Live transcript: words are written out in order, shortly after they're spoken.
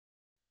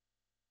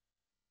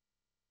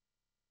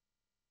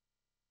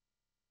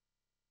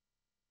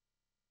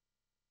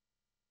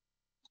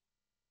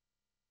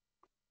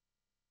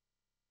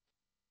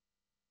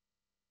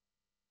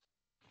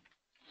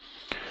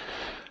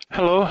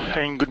Hello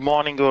and good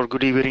morning or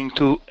good evening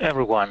to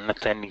everyone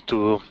attending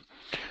to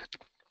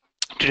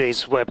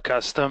today's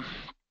webcast.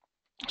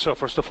 So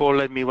first of all,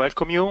 let me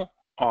welcome you.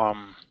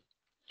 I'm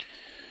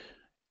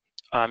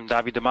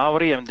Davide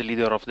Mauri. I'm the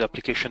leader of the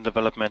Application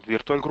Development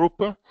Virtual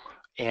Group.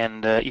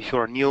 And if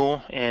you're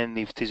new and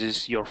if this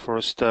is your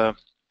first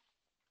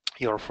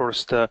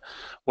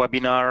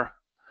webinar,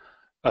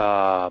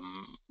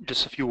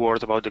 just a few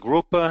words about the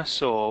group.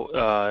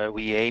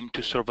 We aim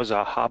to serve as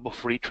a hub of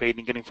free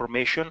training and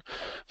information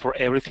for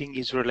everything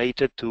is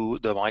related to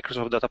the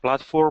Microsoft Data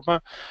Platform,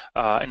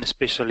 and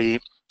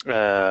especially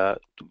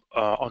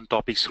on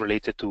topics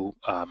related to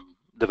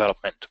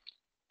development.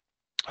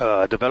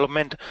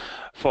 Development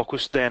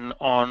focused then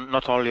on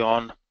not only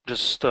on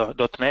just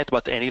 .NET,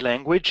 but any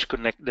language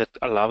that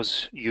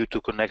allows you to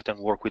connect and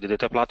work with the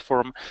data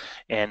platform.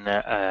 And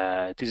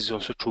this is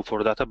also true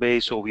for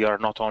database. So we are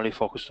not only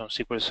focused on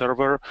SQL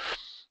Server,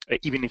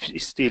 even if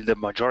it's still the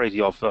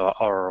majority of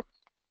our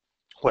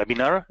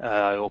webinar.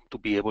 I hope to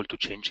be able to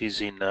change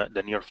this in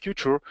the near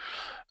future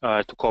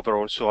to cover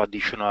also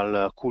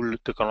additional cool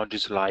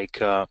technologies like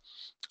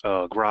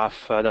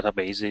graph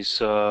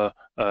databases,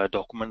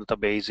 document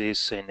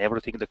databases, and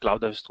everything the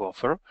cloud has to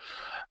offer.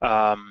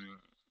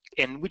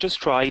 And we just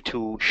try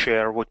to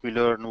share what we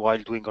learn while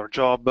doing our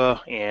job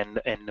and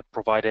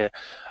provide, as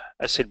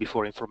I said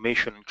before,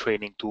 information and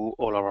training to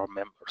all our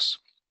members.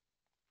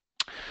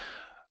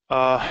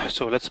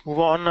 So let's move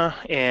on.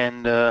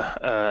 And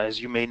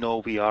as you may know,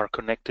 we are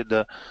connected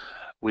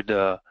with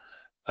the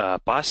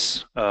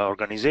PAS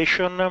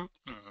organization.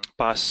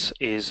 PAS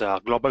is a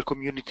global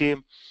community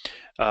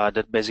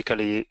that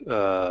basically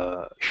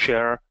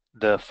share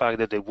the fact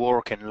that they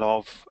work and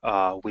love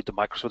with the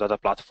Microsoft Data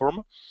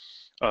Platform.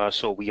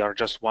 So we are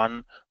just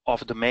one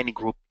of the many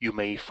groups you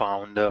may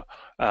find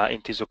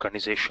in this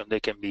organization. They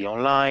can be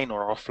online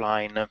or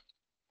offline.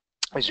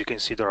 As you can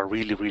see, there are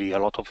really a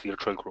lot of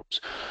virtual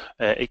groups.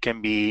 It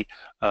can be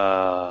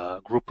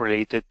group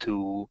related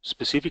to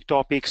specific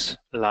topics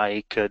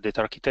like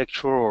data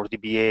architecture or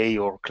DBA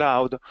or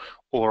cloud,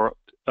 or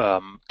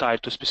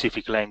tied to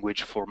specific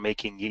language for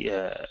making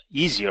it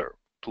easier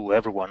to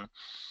everyone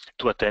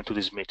to attend to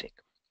this meeting.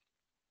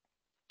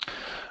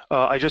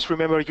 I just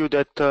remember you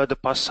that the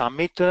PAS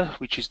Summit,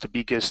 which is the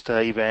biggest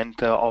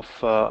event of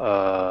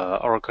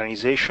our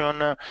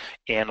organization,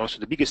 and also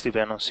the biggest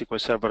event on SQL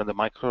Server and the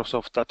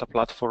Microsoft Data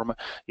Platform,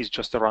 is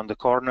just around the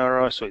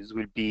corner. So it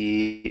will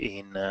be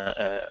in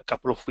a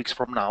couple of weeks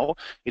from now.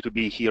 It will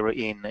be here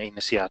in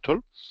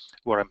Seattle,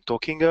 where I'm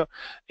talking,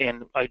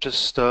 and I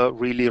just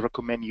really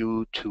recommend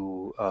you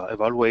to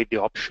evaluate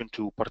the option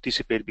to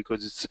participate,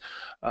 because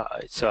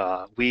it's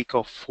a week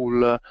of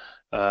full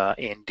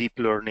and deep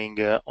learning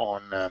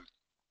on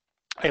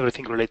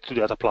everything related to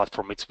the data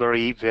platform. It's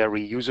very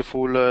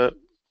useful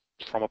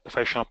from a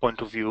professional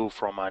point of view,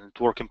 from a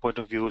networking point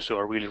of view. So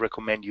I really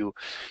recommend you,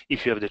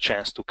 if you have the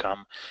chance, to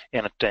come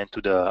and attend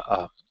to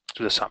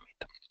the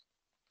summit.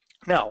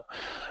 Now,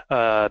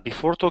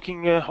 before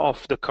talking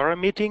of the current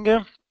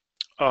meeting,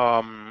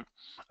 I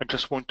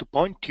just want to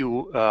point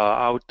you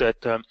out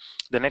that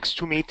the next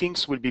two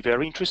meetings will be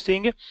very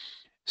interesting.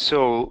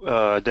 So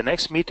the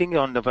next meeting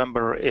on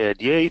November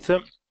the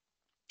 8th,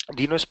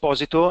 Dino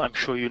Esposito, I'm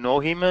sure you know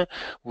him,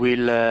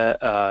 will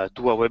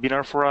do a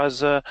webinar for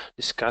us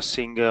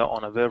discussing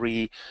on a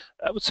very,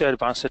 I would say,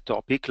 advanced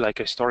topic like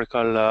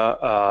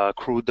historical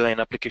crude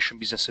and application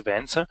business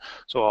events.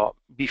 So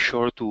be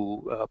sure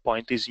to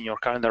point this in your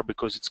calendar,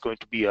 because it's going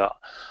to be a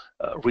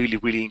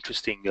really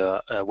interesting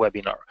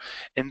webinar.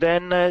 And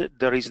then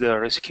there is the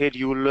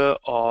reschedule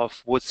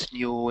of what's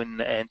new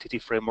in Entity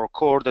Framework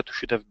Core that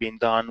should have been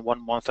done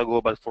 1 month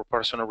ago, but for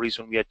personal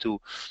reason we had to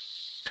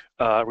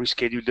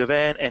reschedule the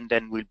event, and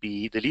then will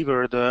be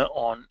delivered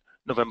on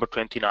November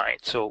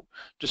 29th. So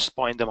just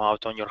point them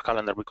out on your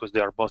calendar, because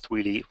they are both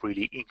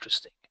really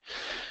interesting.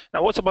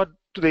 Now, what's about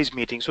today's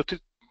meeting? So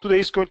today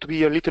is going to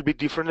be a little bit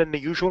different than the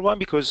usual one,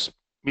 because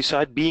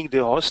besides being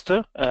the host,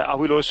 I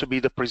will also be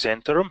the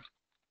presenter.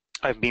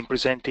 I've been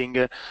presenting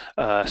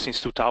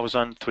since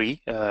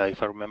 2003,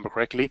 if I remember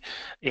correctly,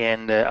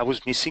 and I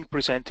was missing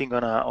presenting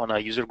on a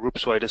user group,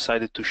 so I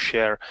decided to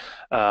share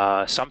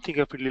something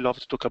I really love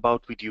to talk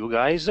about with you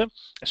guys.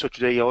 So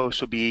today I'll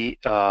also be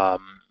the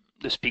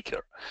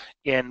speaker,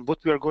 and what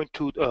we are going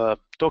to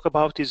talk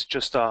about is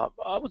just, I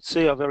would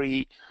say, a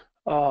very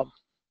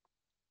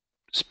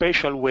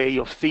special way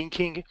of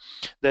thinking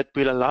that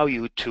will allow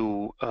you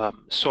to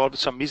solve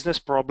some business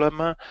problem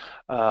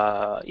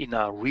in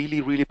a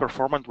really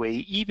performant way,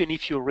 even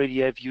if you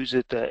already have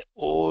used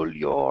all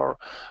your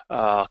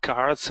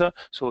cards.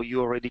 So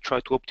you already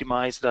try to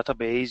optimize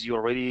database, you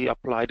already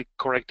applied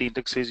correct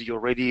indexes, you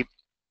already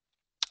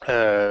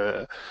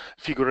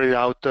figured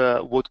out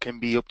what can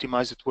be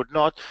optimized, what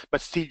not, but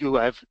still you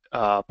have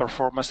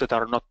performance that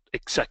are not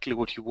exactly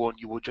what you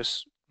want. You would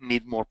just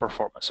need more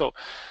performance. So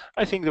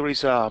I think there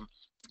is a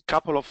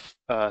couple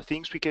of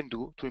things we can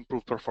do to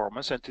improve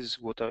performance, and this is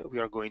what we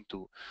are going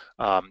to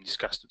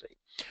discuss today.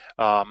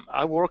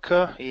 I work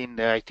in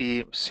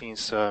IT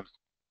since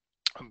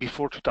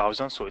before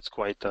 2000, so it's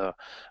quite a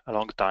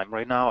long time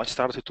right now. I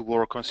started to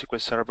work on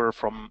SQL Server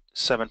from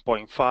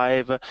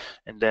 7.5,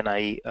 and then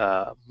I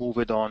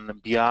moved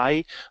on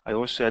BI. I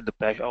also had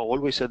I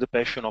always had the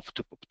passion of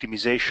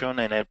optimization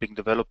and helping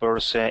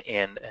developers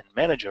and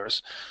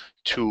managers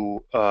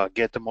to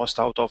get the most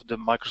out of the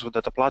Microsoft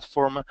Data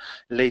Platform.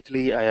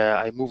 Lately,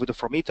 I moved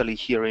from Italy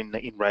here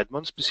in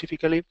Redmond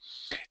specifically,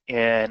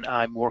 and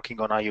I'm working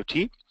on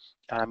IoT.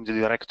 I'm the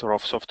director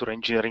of software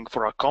engineering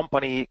for a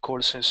company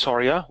called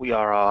Sensoria. We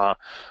are a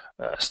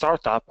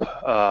startup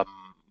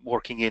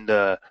working in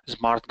the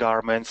smart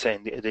garments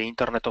and the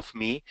Internet of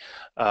Me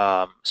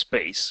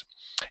space.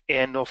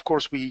 And of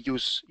course, we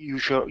use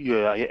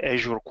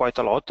Azure quite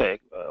a lot. I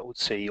would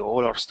say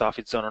all our stuff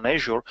is done on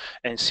Azure,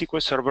 and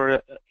SQL Server,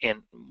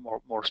 and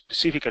more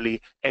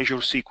specifically, Azure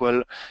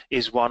SQL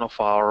is one of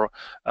our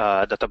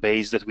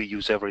database that we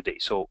use every day.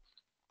 So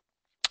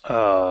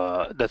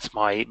that's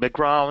my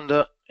background,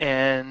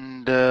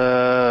 and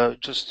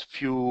just a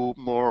few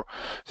more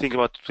things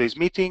about today's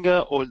meeting.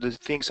 All the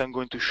things I'm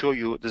going to show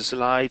you, the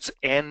slides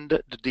and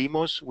the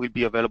demos, will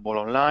be available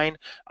online.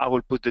 I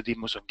will put the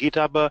demos on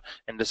GitHub,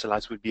 and the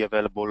slides will be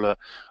available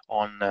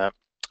on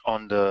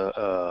the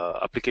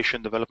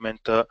application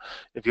development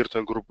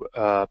virtual group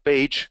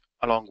page,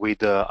 along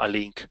with a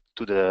link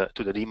to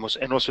the demos,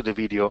 and also the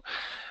video.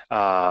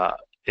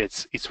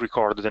 It's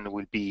recorded and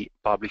will be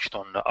published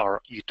on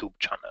our YouTube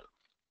channel.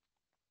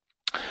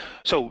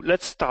 So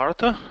let's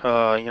start.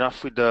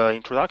 Enough with the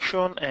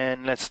introduction,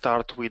 and let's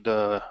start with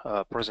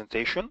the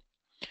presentation.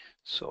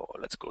 So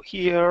let's go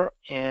here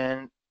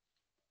and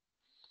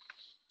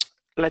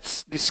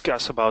let's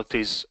discuss about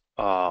this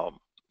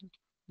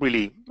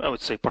really, I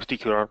would say,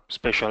 particular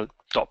special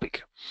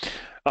topic.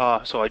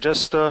 So I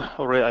just I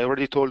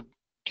already told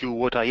you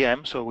what I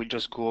am, so we'll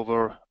just go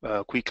over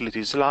quickly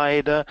this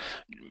slide.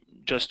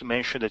 Just to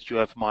mention that you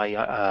have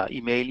my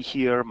email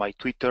here, my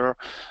Twitter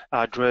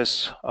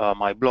address,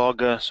 my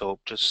blog. So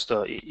just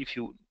if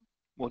you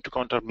want to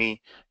contact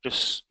me,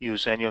 just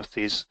use any of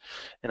these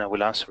and I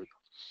will answer you.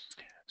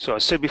 So I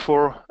said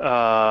before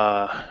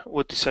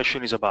what this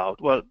session is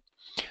about. Well,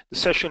 the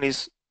session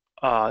is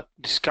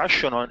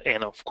discussion on,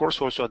 and of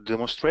course also a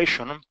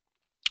demonstration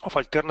of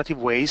alternative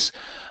ways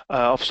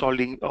of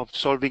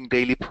solving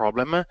daily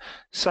problem,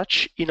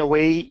 such in a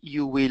way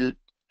you will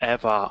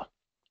have a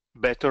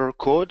better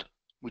code,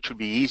 which will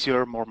be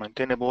easier, more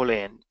maintainable,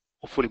 and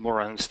hopefully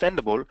more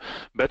understandable,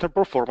 better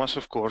performance,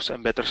 of course,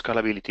 and better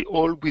scalability,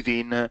 all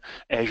within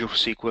Azure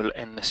SQL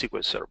and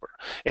SQL Server.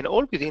 And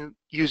all within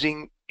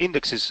using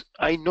indexes.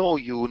 I know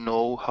you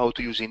know how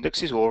to use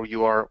indexes, or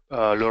you are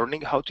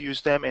learning how to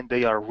use them, and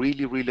they are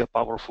really, really a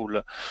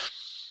powerful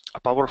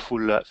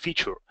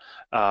feature.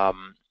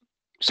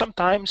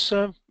 Sometimes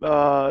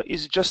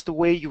it's just the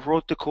way you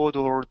wrote the code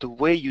or the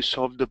way you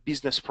solve the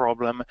business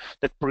problem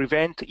that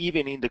prevent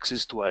even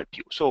indexes to help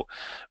you. So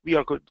we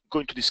are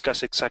going to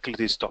discuss exactly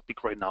this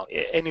topic right now.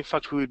 And in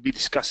fact, we will be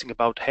discussing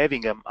about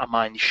having a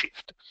mind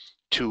shift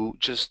to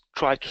just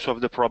try to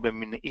solve the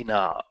problem in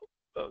a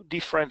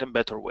different and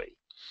better way.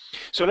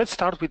 So let's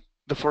start with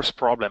the first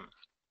problem.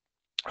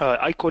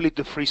 I call it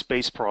the free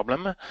space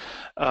problem.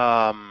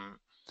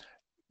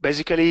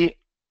 Basically,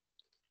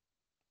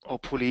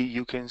 hopefully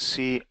you can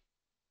see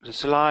the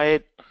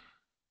slide.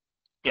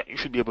 Yeah, you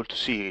should be able to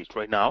see it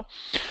right now.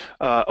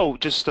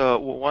 Just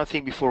one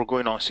thing before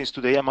going on. Since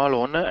today I'm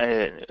alone,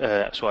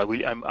 so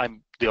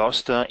I'm the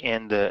host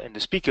and the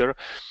speaker.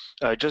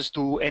 Just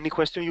do any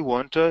question you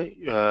want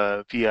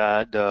via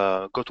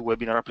the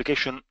GoToWebinar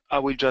application. I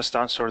will just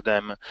answer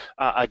them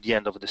at the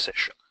end of the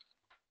session.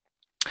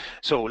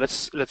 So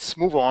let's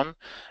move on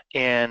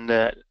and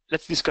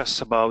let's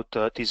discuss about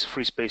this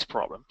free space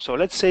problem. So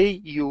let's say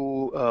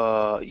you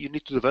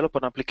need to develop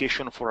an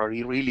application for a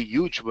really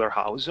huge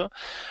warehouse,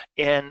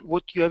 and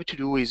what you have to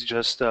do is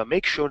just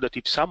make sure that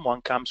if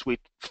someone comes with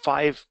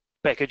 5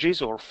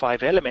 packages or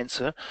 5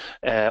 elements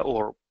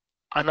or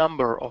a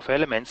number of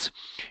elements,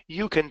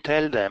 you can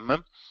tell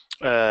them.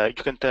 You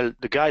can tell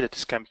the guy that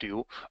is come to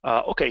you,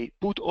 okay,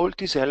 put all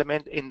these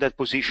elements in that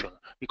position,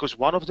 because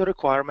one of the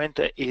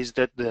requirements is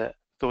that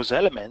those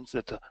elements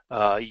that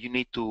you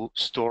need to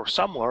store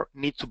somewhere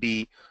need to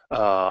be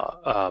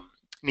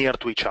near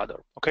to each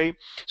other. Okay,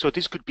 so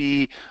this could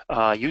be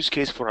a use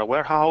case for a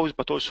warehouse,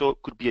 but also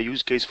could be a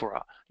use case for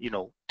a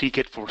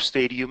ticket for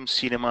stadiums,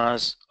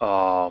 cinemas,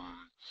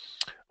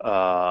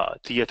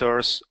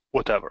 theaters,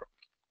 whatever.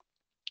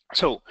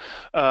 So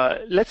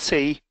let's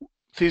say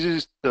this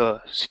is the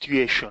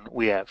situation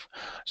we have.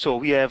 So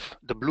we have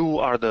the blue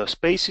are the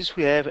spaces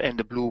we have, and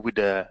the blue with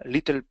the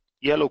little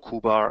yellow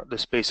cube are the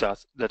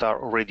spaces that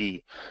are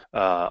already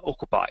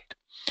occupied.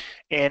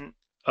 And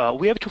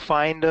we have to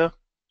find an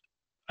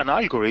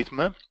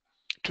algorithm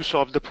to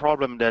solve the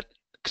problem that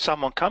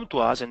someone come to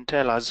us and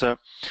tell us,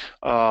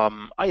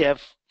 I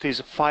have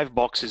these 5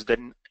 boxes that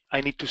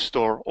I need to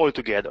store all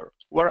together.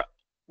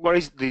 There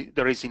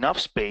is enough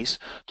space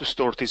to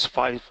store these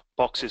 5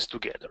 boxes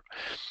together.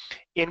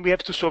 And we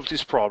have to solve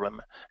this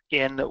problem.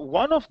 And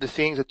one of the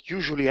things that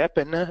usually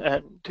happen,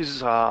 and this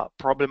is a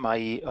problem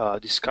I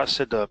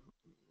discussed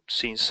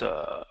since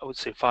I would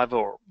say 5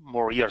 or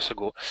more years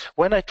ago.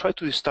 When I tried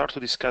to start to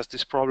discuss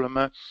this problem,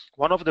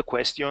 one of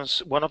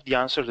the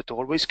answers that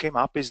always came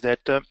up is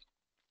that,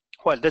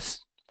 well,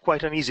 that's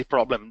quite an easy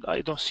problem.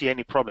 I don't see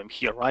any problem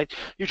here, right?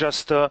 You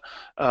just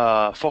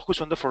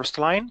focus on the first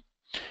line,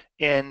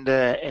 and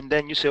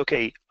then you say,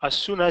 okay, as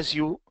soon as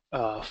you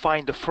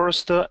find the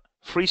first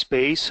free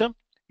space,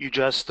 you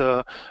just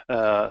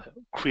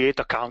create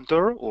a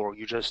counter, or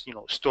you just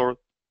store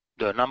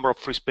the number of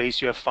free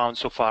space you have found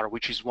so far,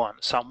 which is 1,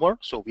 somewhere.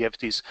 So we have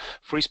this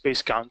free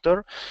space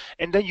counter,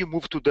 and then you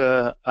move to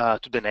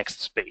the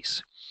next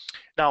space.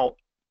 Now,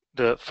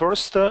 the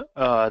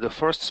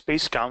first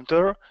space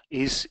counter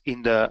is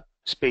in the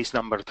space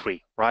number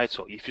 3, right?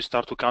 So if you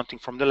start to counting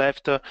from the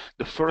left, the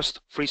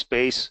first free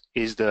space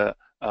is the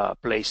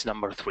place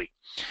number 3.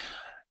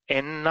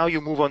 And now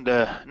you move on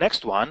the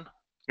next one,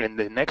 and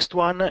the next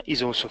one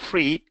is also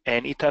free,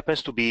 and it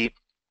happens to be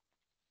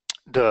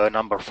the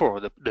number 4,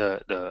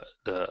 the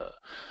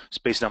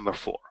space number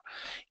 4.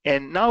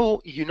 And now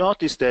you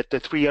notice that the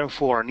 3 and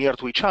 4 are near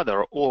to each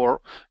other,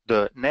 or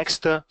the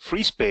next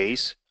free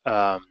space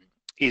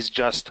is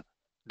just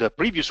the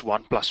previous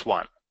one plus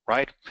 1,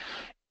 right?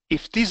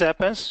 If this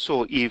happens,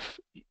 so if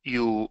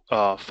you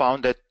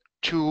found that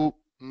 2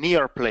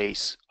 near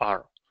places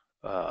are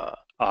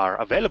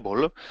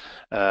available,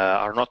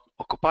 are not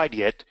occupied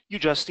yet, you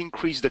just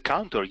increase the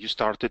counter you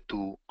started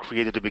to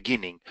create at the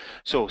beginning.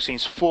 So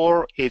since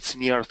 4, it's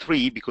near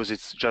 3 because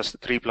it's just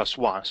 3 plus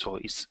 1, so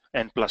it's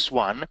n plus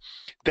 1,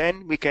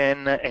 then we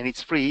can, and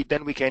it's free,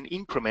 then we can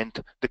increment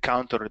the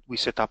counter that we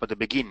set up at the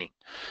beginning.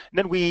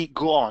 Then we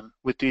go on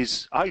with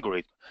this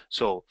algorithm.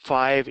 So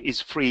 5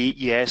 is free,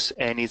 yes,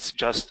 and it's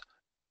just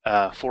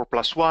 4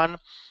 plus 1,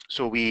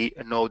 so we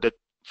know that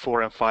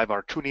 4 and 5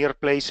 are 2 near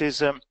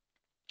places.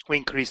 We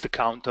increase the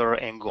counter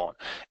and go on.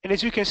 And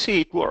as you can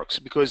see, it works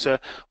because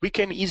we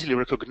can easily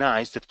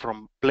recognize that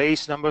from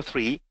place number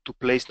 3 to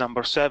place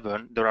number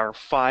 7, there are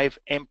 5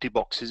 empty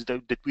boxes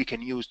that we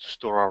can use to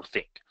store our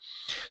thing.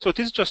 So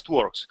this just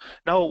works.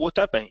 Now what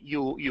happened?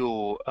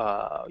 You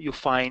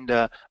find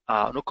an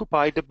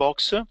occupied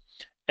box,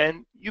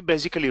 and you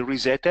basically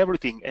reset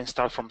everything and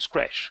start from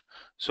scratch.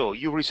 So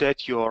you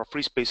reset your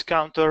free space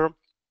counter,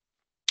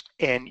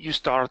 and you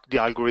start the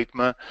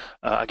algorithm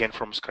again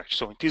from scratch.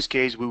 So in this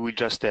case, we will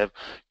just have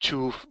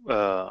 2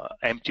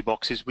 empty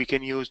boxes we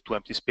can use, 2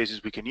 empty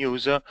spaces we can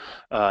use,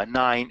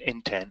 9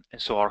 and 10.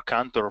 And so our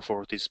counter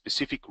for this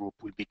specific group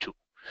will be 2.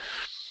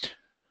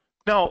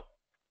 Now,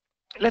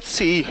 let's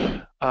see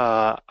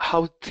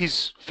how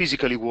this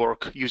physically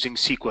works using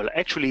SQL.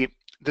 Actually,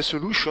 the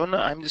solution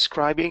I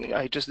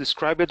just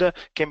described it,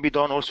 can be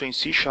done also in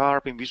C#,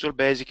 in Visual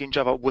Basic, in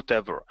Java,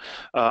 whatever.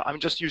 I'm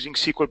just using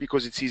SQL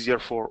because it's easier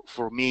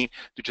for me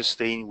to just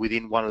stay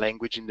within one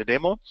language in the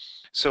demo.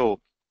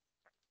 So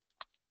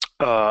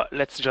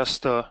let's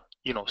just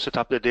set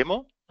up the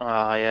demo.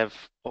 I have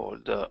all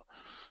the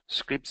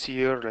scripts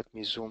here. Let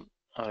me zoom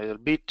a little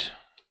bit.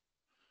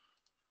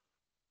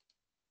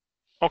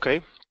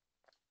 Okay.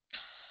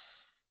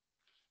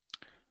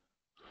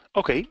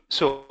 Okay,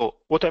 so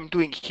what I'm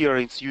doing here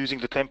is using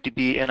the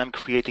tempdb, and I'm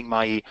creating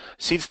my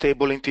seeds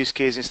table. In this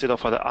case, instead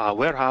of a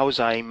warehouse,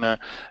 I'm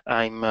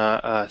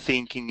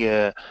thinking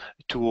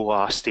to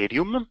a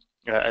stadium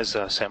as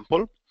a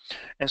sample.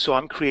 And so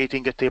I'm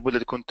creating a table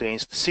that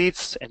contains the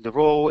seeds and the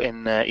row,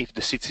 and if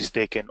the seeds is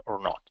taken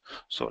or not.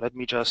 So let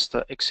me just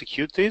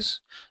execute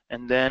this,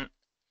 and then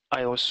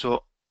I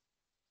also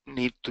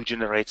need to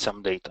generate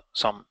some data,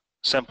 some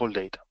sample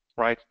data,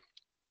 right?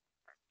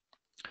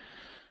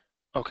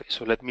 Okay,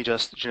 so let me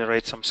just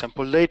generate some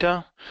sample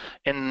data,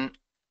 and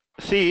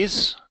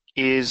this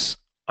is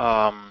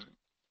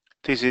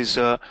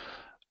the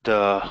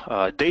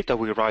data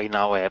we right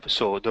now have.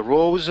 So the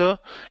rows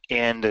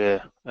and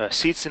the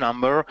seeds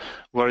number,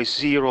 where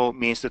 0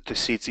 means that the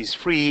seeds is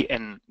free,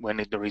 and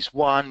when there is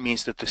 1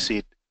 means that the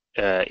seed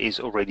is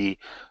already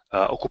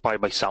occupied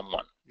by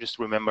someone. Just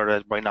remember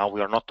that right now we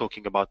are not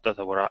talking about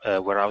data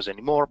warehouse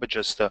anymore, but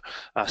just a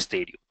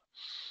stadium.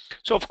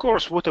 So of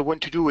course, what I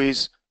want to do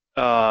is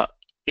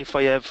if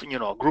I have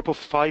a group of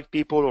 5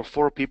 people or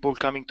 4 people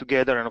coming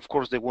together, and of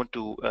course they want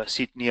to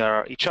sit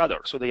near each other,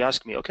 so they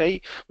ask me,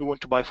 okay, we want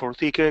to buy 4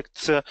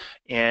 tickets,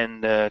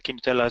 and can you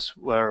tell us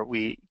where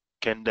we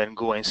can then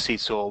go and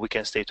sit so we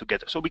can stay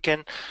together? So we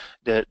can,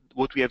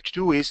 what we have to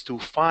do is to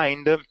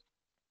find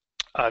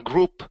a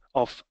group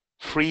of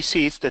free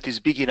seats that is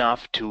big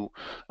enough to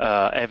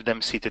have them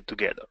seated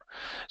together.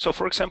 So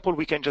for example,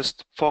 we can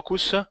just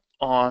focus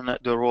on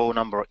the row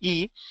number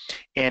E,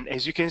 and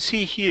as you can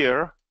see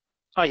here,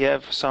 I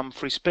have some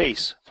free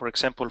space, for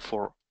example,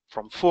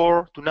 from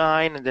 4 to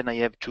 9, and then I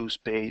have 2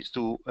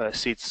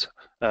 seats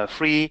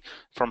free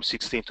from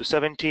 16 to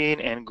 17,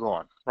 and go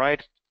on,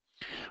 right?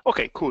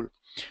 Okay, cool.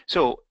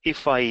 So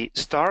if I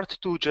start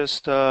to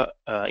just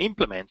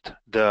implement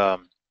the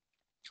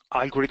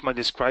algorithm I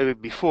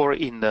described before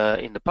in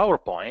the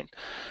PowerPoint,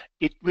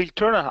 it will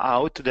turn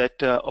out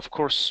that, of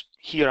course,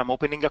 here I'm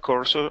opening a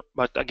cursor,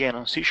 but again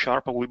on C# I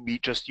will be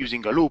just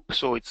using a loop,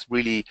 so it's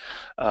really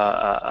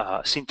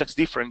syntax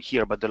different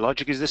here, but the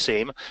logic is the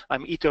same.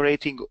 I'm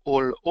iterating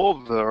all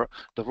over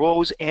the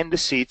rows and the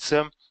seats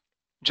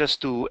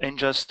just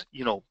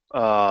you know,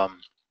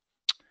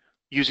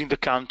 using the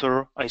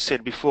counter I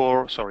said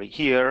before, sorry,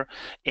 here,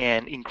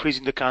 and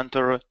increasing the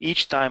counter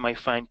each time I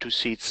find two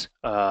seats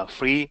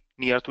free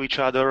near to each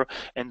other,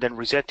 and then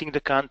resetting the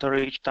counter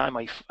each time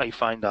I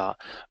find a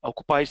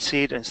occupied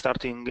seat, and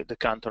starting the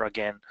counter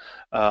again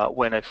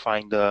when I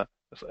find a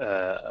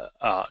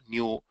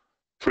new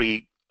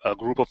free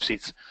group of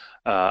seats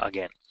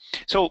again.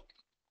 So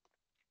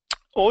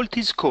all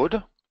this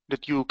code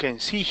that you can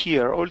see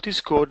here, all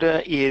this code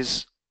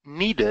is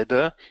needed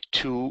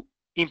to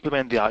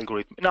implement the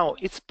algorithm. Now,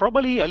 it's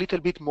probably a little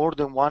bit more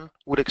than one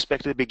would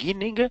expect at the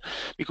beginning,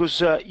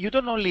 because you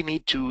don't only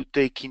need to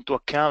take into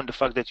account the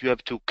fact that you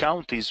have to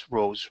count these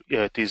rows,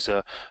 this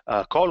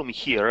column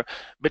here,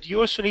 but you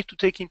also need to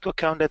take into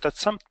account that at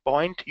some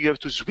point you have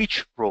to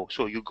switch row.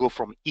 So you go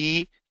from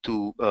E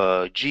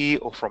to G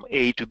or from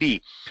A to B.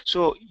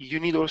 So you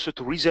need also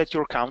to reset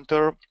your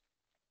counter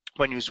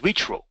when you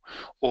switch row,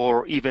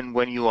 or even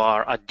when you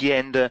are at the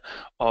end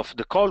of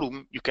the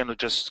column, you cannot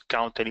just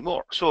count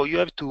anymore. So you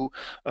have to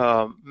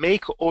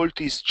make all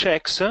these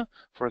checks,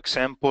 for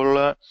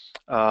example,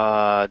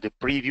 the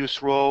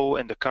previous row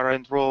and the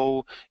current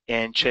row,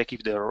 and check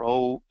if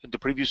the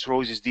previous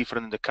row is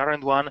different than the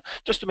current one,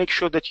 just to make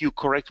sure that you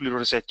correctly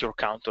reset your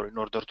counter in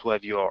order to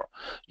have your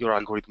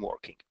algorithm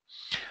working.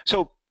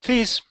 So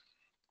this,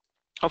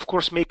 of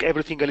course, make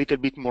everything a little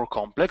bit more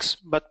complex,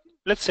 but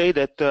let's say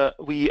that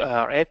we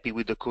are happy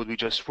with the code we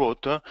just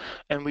wrote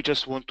and we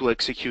just want to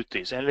execute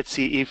this, and let's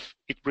see if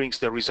it brings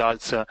the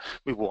results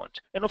we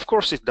want. And of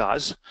course it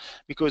does,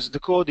 because the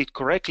code, it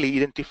correctly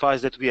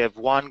identifies that we have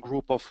one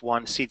group of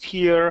one seat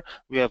here,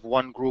 we have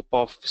one group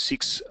of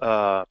six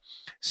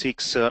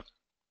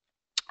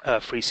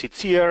free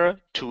seats here,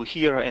 two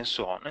here, and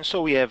so on. And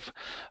so we have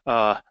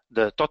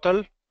the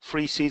total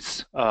free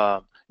seats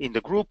in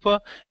the group,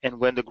 and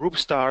when the group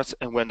starts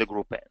and when the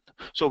group ends.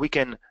 So we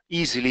can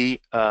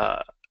easily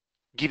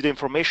give the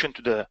information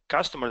to the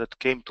customer that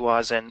came to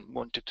us and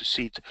wanted to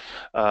sit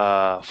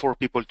 4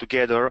 people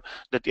together,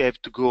 that they have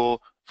to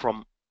go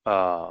from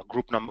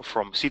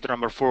from seat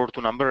number 4 to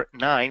number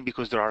 9,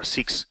 because there are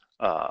 6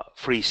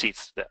 free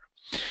seats there.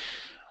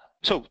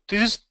 So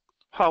this is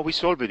how we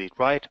solved it,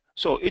 right?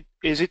 So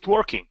is it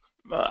working?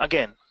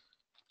 Again,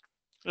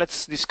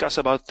 let's discuss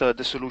about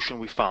the solution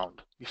we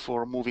found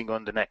before moving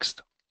on the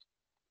next.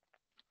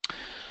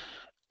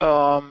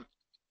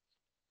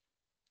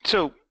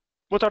 So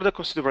what are the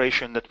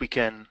considerations that we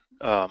can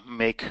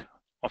make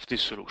of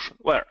this solution?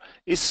 Well,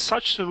 is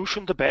such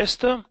solution the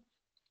best?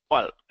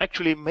 Well,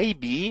 actually,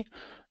 maybe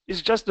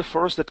it's just the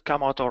first that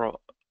come out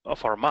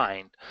of our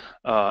mind.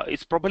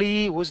 It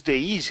probably was the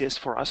easiest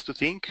for us to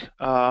think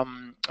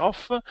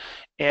of,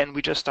 and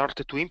we just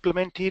started to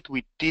implement it.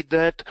 We did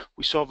that.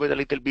 We solved a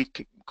little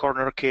bit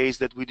corner case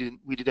that we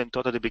didn't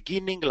thought at the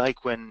beginning,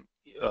 like when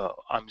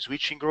I'm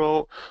switching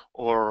row,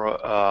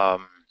 or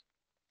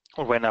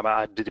when I'm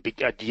at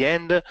the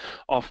end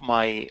of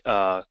my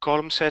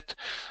column set.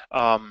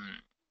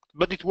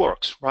 But it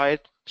works, right?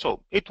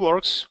 So it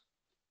works,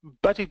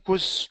 but it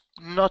was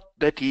not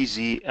that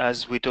easy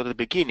as we thought at the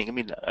beginning. I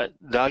mean,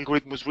 the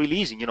algorithm was really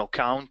easy, you know,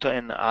 count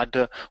and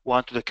add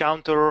 1 to the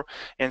counter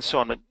and so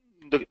on.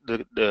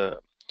 The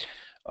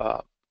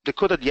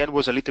code at the end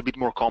was a little bit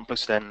more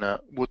complex than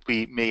what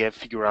we may have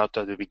figured out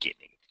at the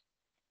beginning.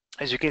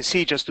 As you can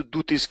see, just to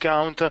do this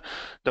count,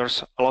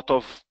 there's a lot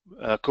of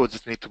codes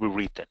that need to be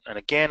written. And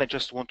again, I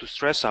just want to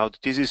stress out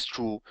this is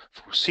true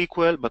for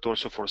SQL, but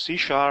also for C#,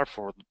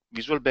 for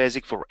Visual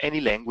Basic, for any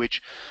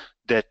language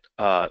that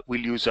will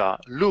use a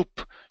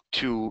loop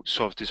to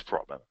solve this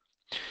problem.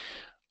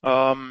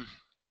 Now,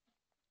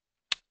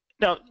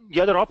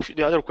 the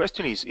other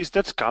question is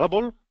that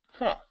scalable?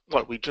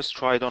 Well, we just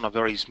tried on a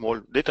very small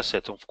data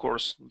set. Of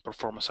course,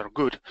 performance are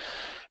good.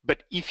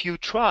 But if you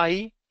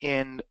try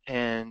and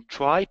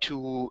try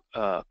to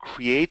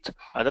create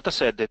a data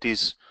set that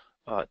is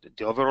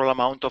the overall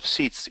amount of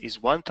seats is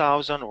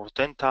 1,000 or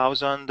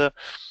 10,000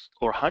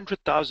 or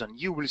 100,000,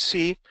 you will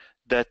see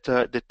that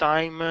the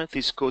time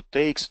this code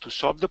takes to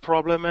solve the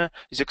problem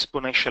is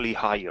exponentially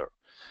higher.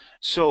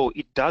 So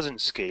it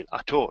doesn't scale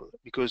at all,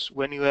 because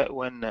when we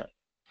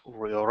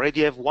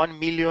already have 1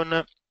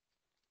 million,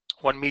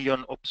 when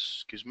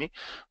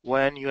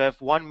you have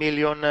 1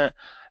 million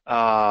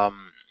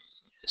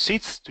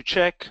seats to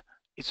check,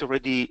 it's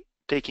already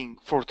taking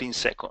 14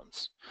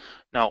 seconds.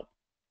 Now,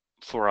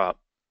 for a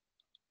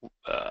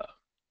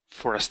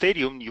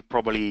stadium, you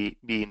probably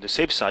be in the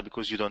safe side,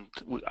 because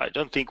I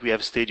don't think we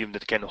have a stadium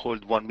that can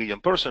hold 1 million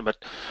person,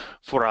 but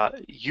for a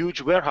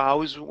huge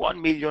warehouse,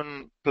 1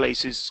 million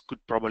places could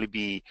probably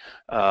be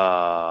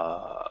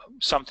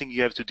something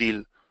you have to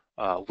deal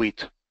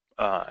with,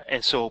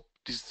 and so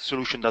this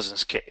solution doesn't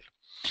scale.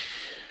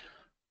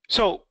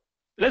 So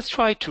let's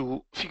try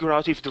to figure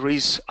out if there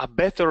is a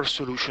better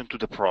solution to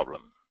the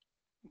problem.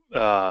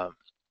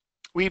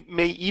 We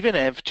may even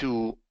have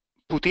to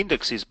put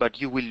indexes,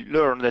 but you will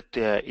learn that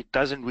it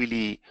doesn't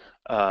really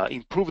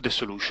improve the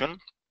solution,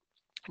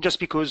 just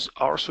because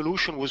our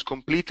solution was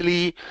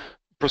completely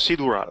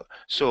procedural.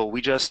 So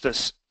we just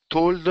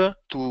told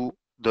to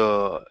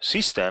the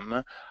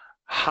system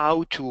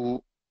how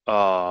to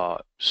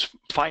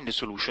find the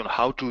solution,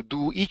 how to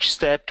do each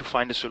step to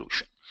find the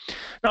solution.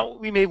 Now,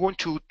 we may want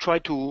to try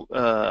to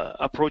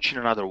approach in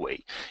another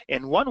way.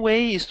 And one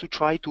way is to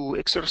try to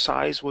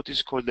exercise what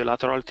is called the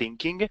lateral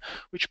thinking,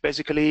 which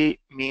basically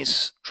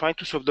means trying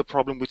to solve the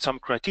problem with some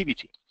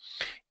creativity.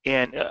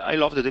 And I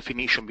love the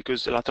definition,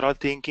 because the lateral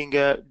thinking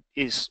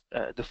is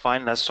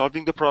defined as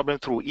solving the problem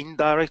through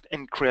indirect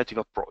and creative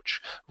approach,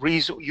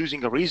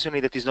 using a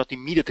reasoning that is not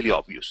immediately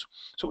obvious.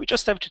 So we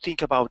just have to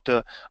think about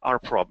our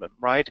problem,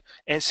 right?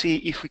 And see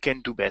if we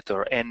can do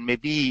better and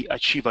maybe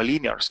achieve a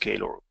linear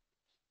scale or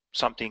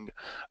something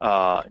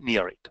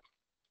near it.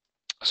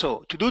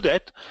 So to do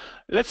that,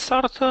 let's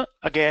start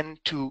again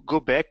to go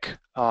back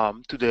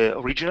to the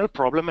original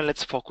problem, and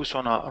let's focus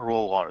on a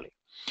row only.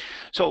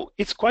 So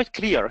it's quite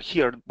clear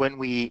here when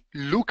we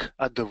look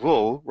at the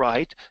row,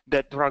 right,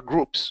 that there are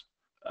groups.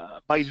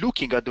 By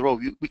looking at the row,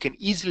 we can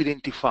easily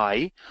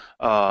identify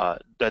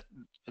that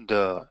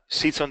the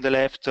seats on the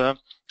left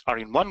are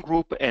in one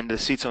group and the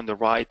seats on the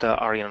right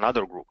are in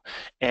another group.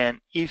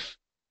 And if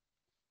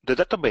the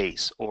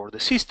database or the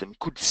system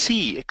could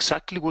see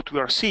exactly what we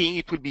are seeing,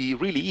 it would be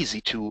really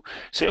easy to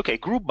say, okay,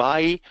 group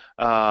by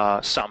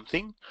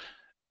something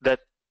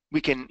that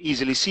we can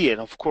easily see. And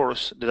of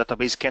course, the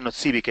database cannot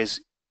see because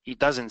it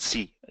doesn't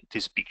see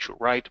this picture,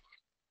 right?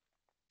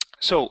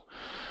 So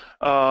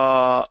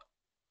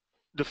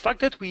the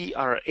fact that we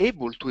are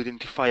able to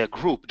identify a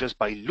group just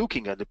by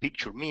looking at the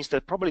picture means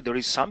that probably there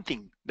is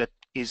something that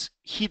is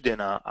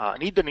hidden,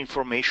 an hidden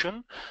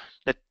information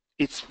that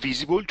it's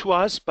visible to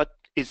us, but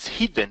it's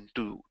hidden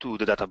to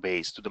the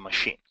database, to the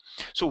machine.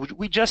 So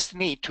we just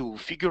need to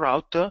figure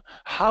out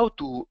how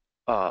to,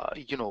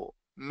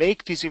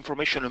 make this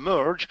information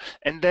emerge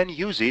and then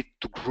use it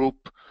to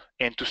group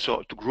and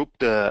to group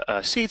the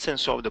seats and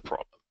solve the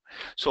problem.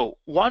 So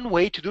one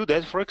way to do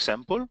that, for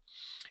example,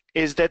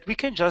 is that we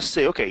can just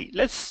say, okay,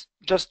 let's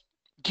just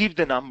give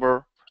a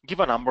number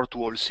to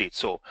all seats.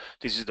 So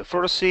this is the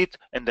first seat,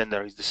 and then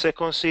there is the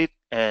second seat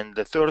and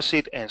the third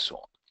seat, and so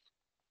on.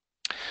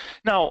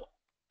 Now,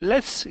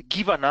 let's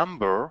give a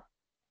number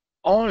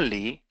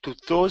only to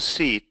those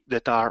seats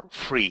that are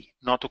free,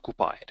 not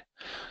occupied.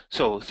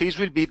 So this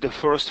will be the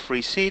first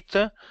free seat,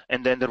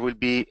 and then there will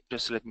be,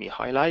 just let me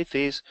highlight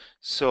this.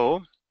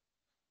 So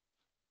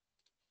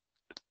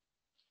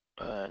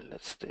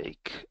let's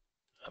take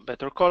a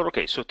better color.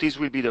 Okay, so this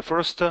will be the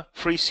first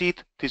free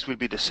seat, this will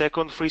be the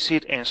second free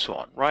seat, and so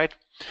on, right?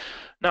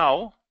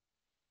 Now,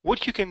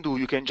 what you can do,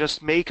 you can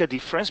just make a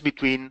difference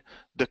between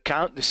the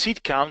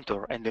seat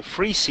counter and the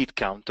free seat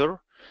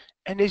counter.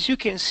 And as you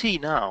can see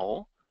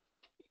now,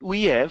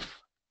 we have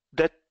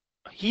that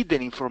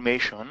hidden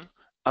information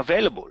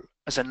available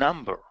as a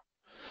number.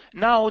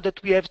 Now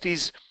that we have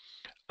this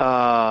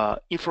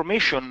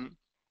information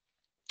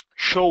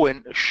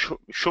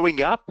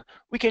showing up,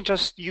 we can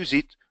just use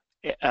it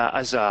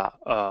as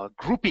a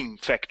grouping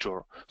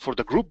factor for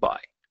the group by.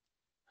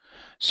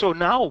 So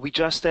now we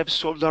just have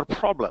solved our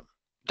problem.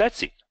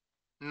 That's it.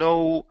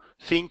 No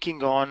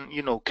thinking on,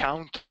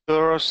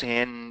 counters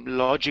and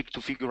logic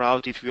to figure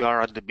out if we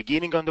are at the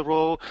beginning of the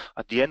row,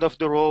 at the end of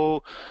the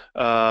row,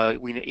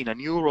 in a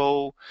new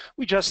row.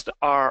 We just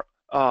are,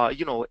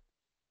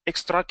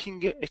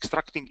 extracting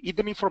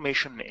hidden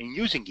information and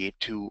using it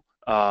to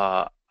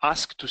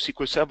ask to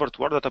SQL Server,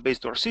 to our database,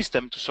 to our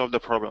system to solve the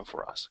problem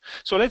for us.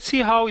 So let's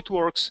see how it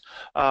works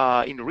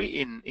in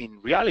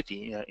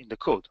reality in the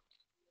code.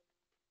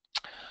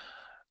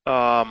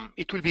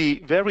 It will be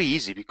very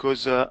easy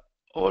because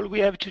all we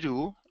have to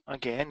do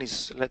again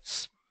is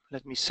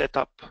let me set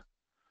up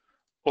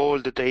all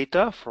the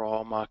data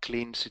from a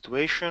clean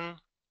situation,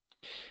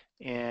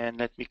 and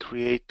let me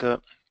create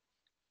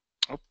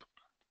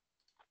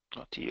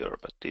not here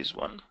but this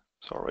one,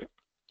 sorry,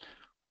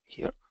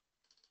 here.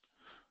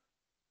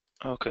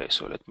 Okay,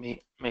 so let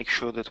me make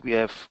sure that we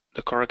have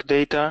the correct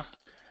data,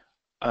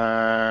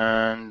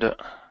 and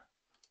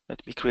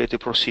let me create a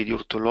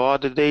procedure to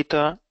load the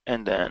data,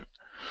 and then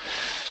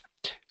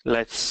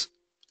let's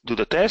do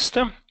the test.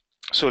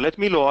 So let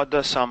me load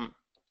a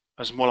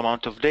small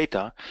amount of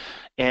data,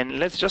 and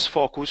let's just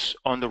focus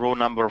on the row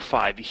number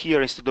 5.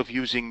 Here, instead of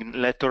using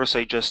letters,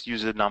 I just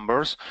use the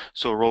numbers.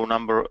 So row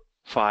number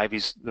 5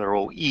 is the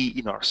row E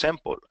in our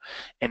sample.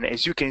 And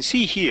as you can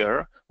see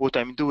here, what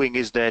I'm doing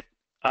is that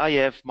I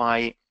have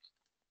my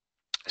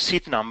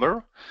seat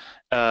number,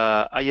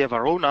 I have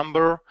a row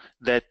number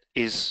that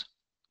is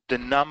the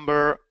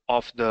number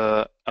of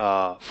the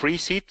free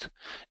seat,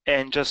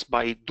 and just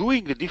by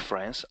doing the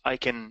difference, I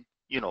can,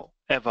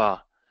 have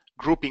a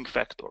grouping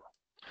factor.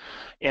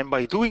 And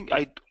by doing,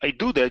 I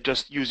do that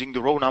just using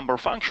the row number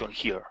function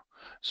here.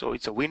 So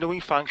it's a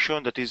windowing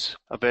function that is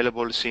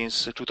available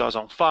since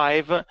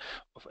 2005,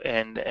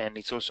 and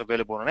it's also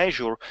available on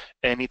Azure,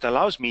 and it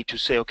allows me to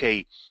say,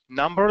 okay,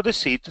 number the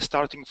seat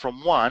starting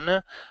from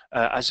 1,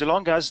 as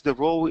long as the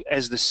row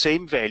has the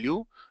same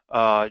value,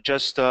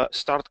 just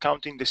start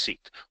counting the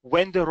seat.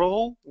 When the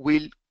row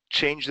will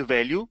change the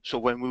value, so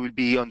when we will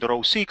be on the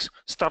row 6,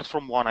 start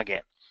from 1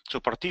 again. So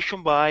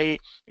partition by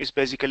is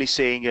basically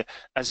saying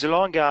as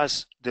long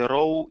as the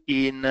row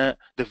in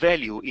the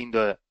value in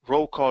the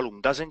row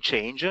column doesn't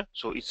change,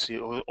 so it's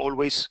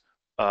always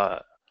the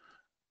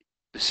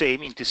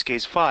same, in this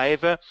case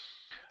 5,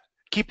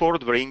 keep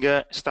ordering,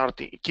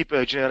 keep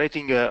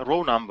generating a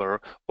row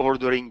number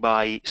ordering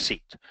by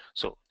seat.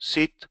 So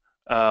seat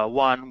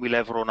 1 will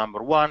have row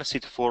number 1,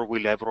 seat 4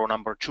 will have row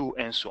number 2,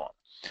 and so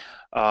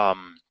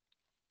on.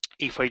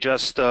 If I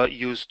just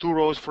use 2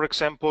 rows, for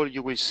example,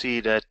 you will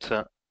see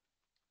that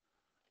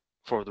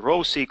for the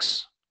row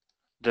 6,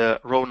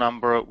 the row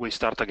number will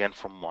start again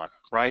from 1,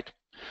 right?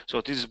 So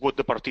this is what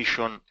the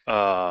partition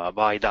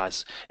by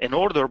does. An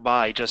order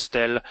by just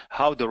tell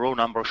how the row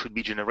number should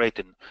be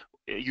generated,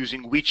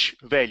 using which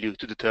value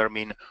to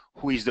determine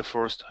who is the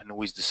first and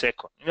who is the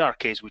second. In our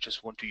case, we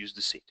just want to use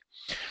the seat.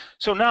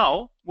 So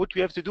now what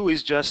we have to do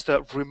is just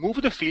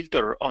remove the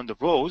filter on the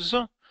rows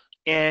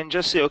and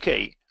just say,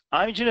 okay,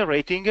 I'm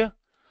generating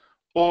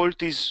all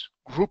these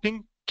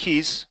grouping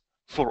keys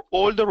for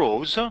all the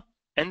rows,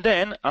 and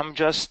then I'm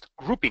just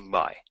grouping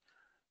by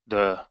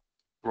the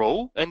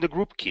row and the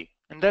group key,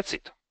 and that's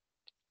it.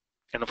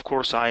 And of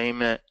course,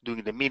 I'm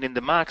doing the min and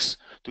the max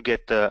to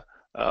get the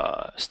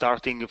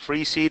starting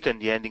free seat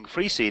and the ending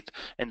free seat,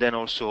 and then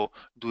also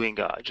doing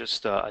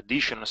just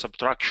addition and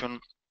subtraction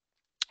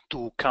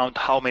to count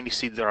how many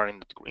seats there are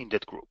in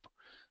that group.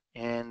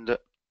 And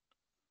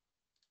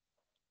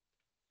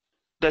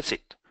that's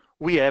it.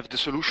 We have the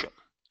solution,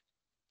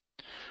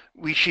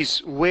 which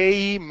is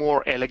way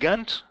more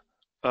elegant,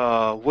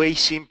 way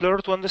simpler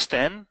to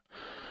understand,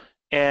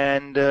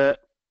 and it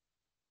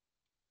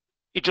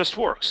just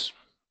works.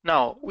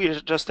 Now we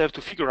just have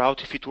to figure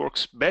out if it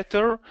works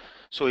better,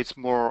 so it's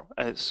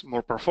has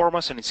more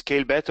performance and it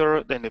scales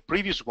better than the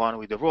previous one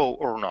with the row,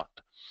 or not.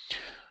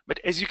 But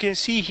as you can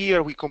see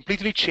here, we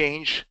completely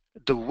change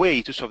the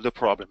way to solve the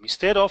problem.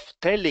 Instead of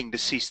telling the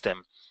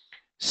system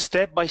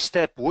step by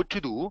step what to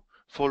do,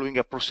 following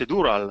a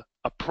procedural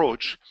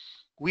approach,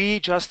 we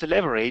just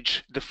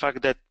leverage the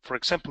fact that, for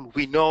example,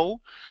 we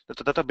know that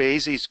the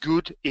database is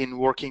good in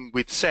working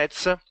with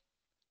sets,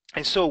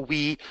 and so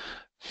we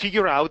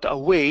figure out a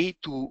way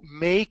to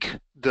make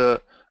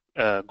the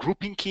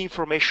grouping key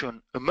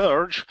information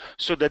emerge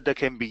so that they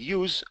can be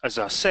used as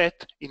a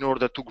set in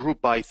order to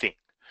group by thing.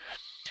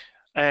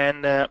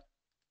 And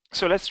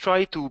so let's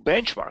try to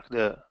benchmark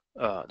the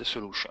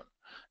solution.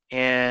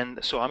 And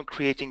so I'm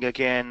creating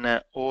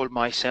again all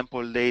my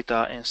sample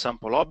data and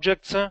sample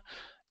objects.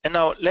 And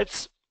now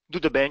let's do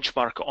the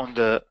benchmark on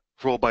the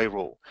row by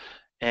row.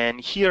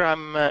 And here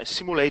I'm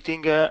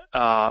simulating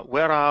a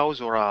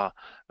warehouse or a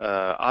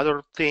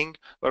other thing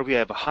where we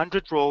have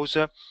 100 rows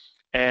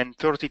and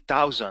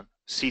 30,000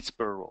 seats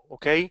per row,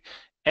 okay?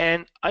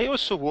 And I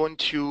also want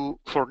to,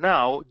 for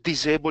now,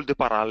 disable the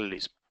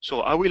parallelism.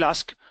 So I will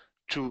ask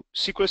to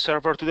SQL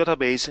Server to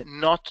database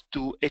not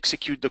to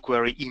execute the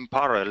query in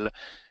parallel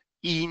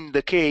in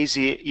the case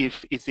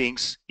if it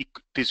thinks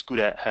this could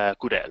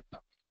help.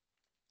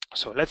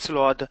 So let's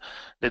load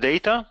the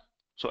data.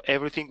 So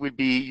everything will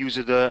be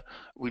used,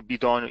 will be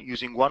done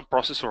using one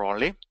processor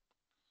only.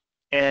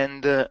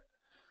 And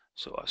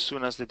so as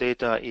soon as the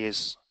data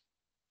is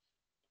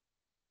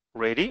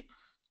ready,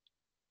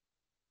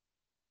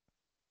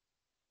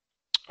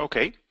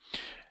 okay,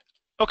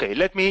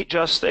 let me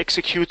just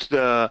execute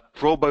the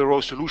row by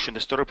row solution. The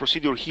storage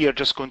procedure here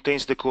just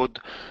contains the code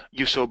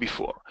you saw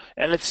before.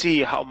 And let's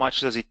see how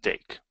much does it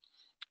take.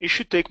 It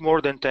should take more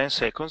than 10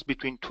 seconds,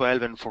 between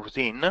 12 and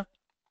 14.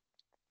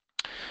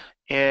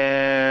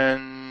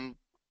 And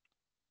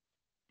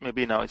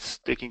maybe now it's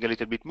taking a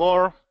little bit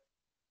more.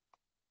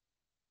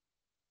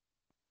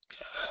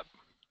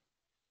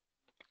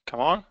 Come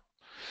on.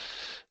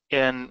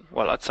 And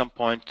well, at some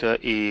point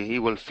he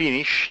will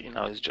finish. You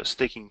know, it's just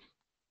taking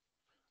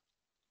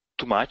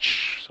too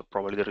much, so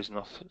probably there is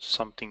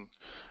something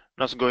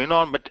not going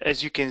on. But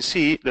as you can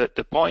see,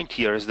 the point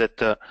here is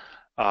that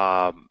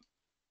yeah,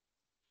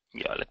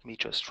 let me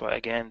just try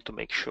again to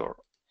make sure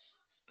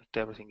that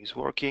everything is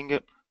working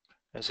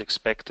as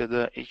expected.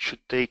 It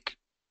should take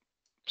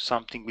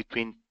something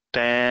between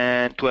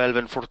 10, 12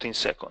 and 14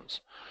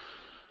 seconds.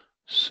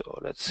 So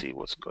let's see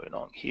what's going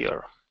on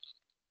here.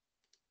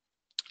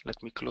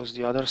 Let me close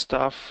the other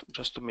stuff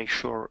just to make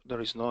sure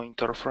there is no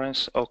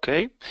interference.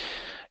 Okay,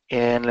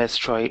 and let's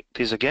try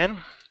this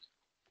again.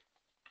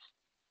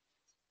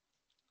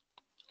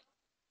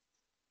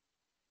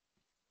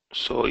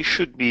 So it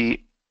should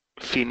be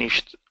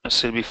finished, as I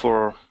said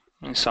before,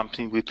 in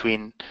something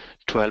between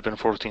 12 and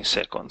 14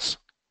 seconds.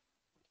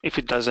 If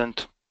it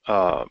doesn't,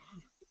 no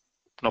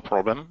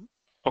problem.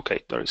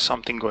 Okay, there is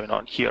something going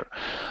on here,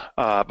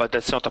 but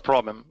that's not a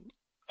problem.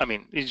 I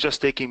mean, it's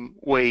just taking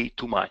way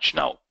too much.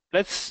 Now,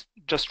 let's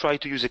just try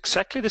to use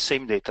exactly the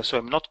same data. So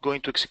I'm not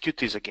going to execute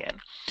this again,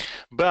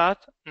 but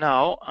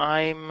now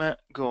I'm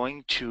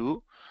going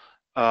to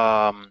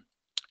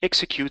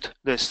execute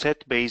the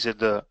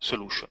set-based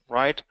solution,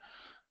 right?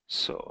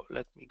 So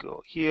let me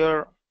go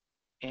here,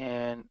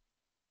 and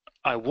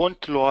I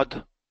won't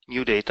load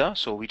new data,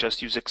 so we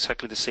just use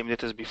exactly the same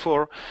data as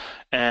before,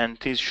 and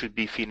this should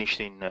be finished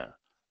in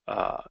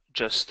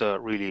just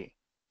really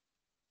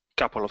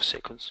couple of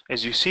seconds.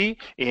 As you see,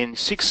 in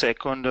 6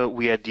 seconds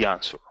we had the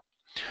answer.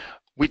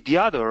 With the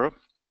other,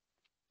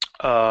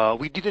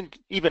 we didn't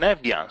even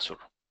have the answer.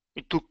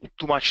 It took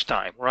too much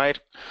time, right?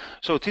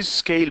 So this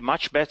scale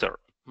much better,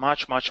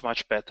 much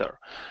better.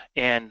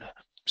 And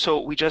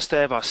so we just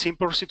have a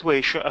simple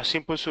situation, a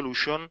simple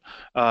solution,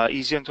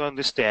 easier to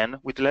understand,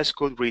 with less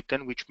code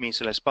written, which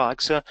means less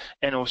bugs,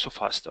 and also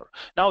faster.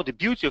 Now the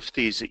beauty of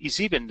this is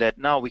even that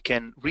now we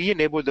can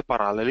re-enable the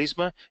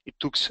parallelism. It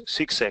took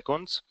 6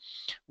 seconds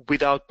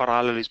without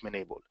parallelism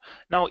enabled.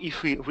 Now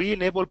if we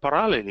re-enable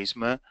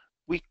parallelism,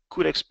 we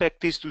could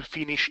expect this to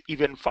finish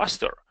even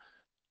faster,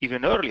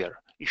 even earlier.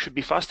 It should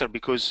be faster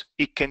because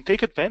it can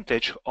take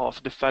advantage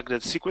of the fact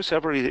that SQL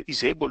Server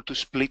is able to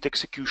split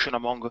execution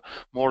among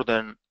more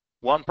than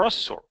one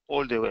processor,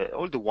 all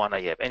the one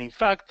I have. And in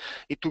fact,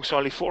 it took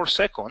only 4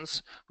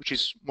 seconds, which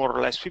is more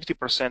or less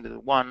 50% of the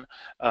one,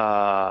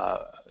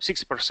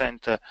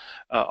 60%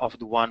 of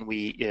the one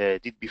we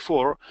did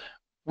before,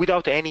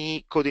 without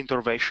any code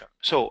intervention.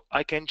 So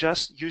I can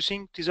just,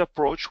 using this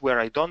approach where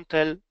I don't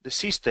tell the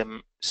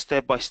system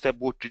step by step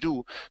what to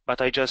do,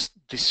 but I just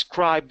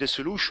describe the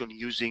solution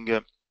using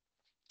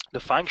the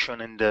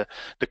function and the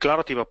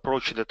declarative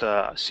approach that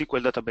a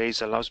SQL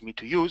database allows me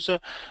to use,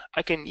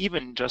 I can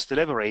even just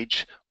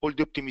leverage all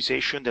the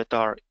optimization that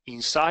are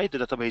inside the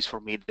database for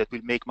me that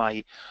will make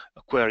my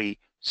query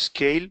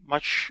scale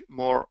much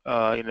more,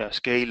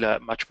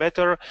 much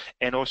better,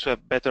 and also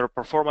have better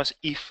performance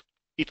if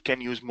it can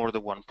use more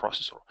than one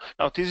processor.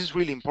 Now this is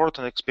really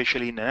important,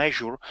 especially in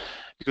Azure,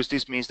 because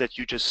this means that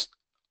you just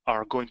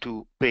are going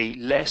to pay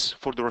less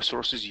for the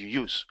resources you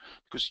use,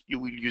 because you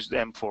will use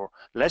them for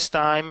less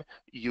time,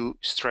 you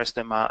stress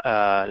them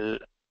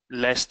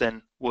less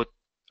than what,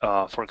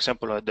 for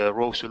example, the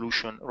raw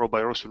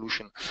by raw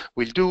solution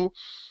will do,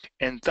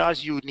 and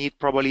thus you need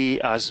probably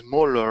a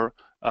smaller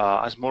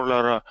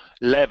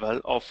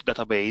level of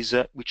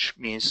database, which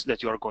means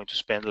that you are going to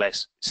spend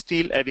less,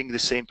 still having the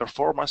same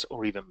performance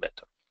or even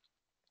better.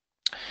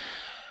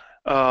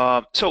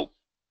 So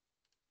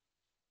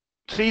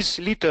this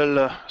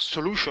little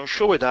solution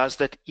showed us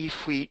that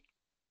if we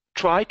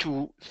try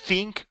to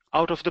think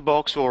out of the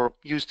box or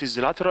use this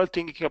lateral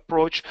thinking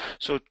approach,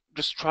 so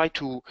just try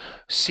to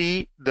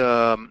see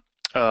the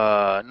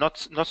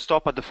not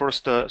stop at the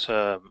first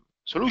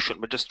solution,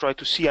 but just try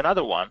to see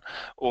another one,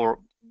 or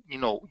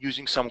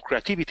using some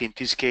creativity. In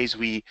this case,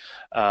 we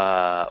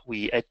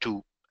had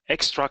to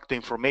extract the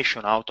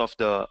information out of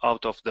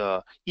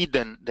the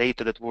hidden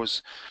data that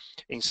was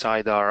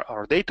inside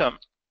our data.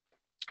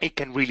 It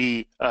can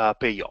really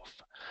pay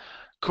off.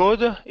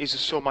 Code is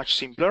so much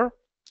simpler,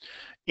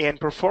 and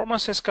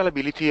performance and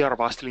scalability are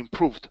vastly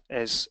improved,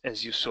 as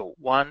you saw.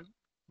 One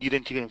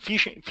didn't even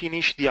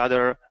finish, the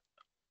other,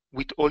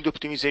 with all the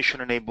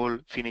optimization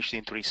enabled, finished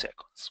in 3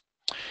 seconds.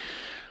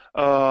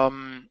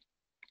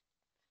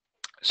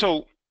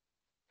 So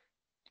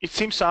it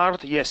seems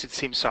hard. Yes, it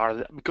seems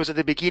hard, because at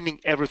the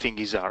beginning everything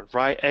is hard,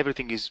 right?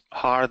 Everything is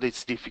hard,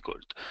 it's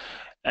difficult.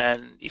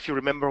 And if you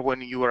remember when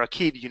you were a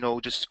kid,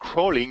 just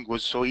scrolling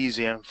was so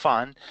easy and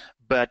fun,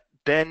 but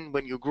then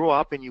when you grow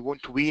up and you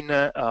want to win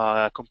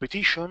a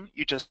competition,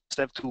 you just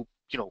have to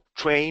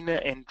train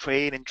and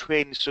train and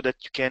train, so that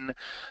you can,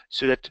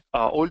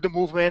 all the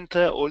movement,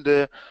 all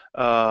the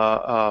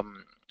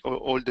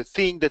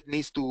thing that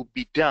needs to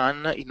be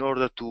done in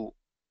order to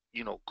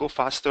go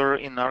faster,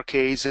 in our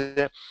case,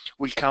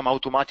 will come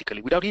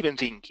automatically without even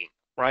thinking,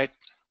 right?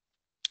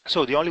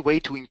 So the only way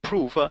to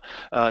improve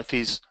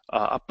this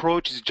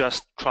approach is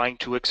just trying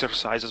to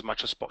exercise as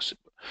much as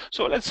possible.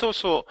 So let's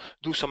also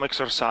do some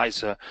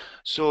exercise,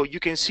 so you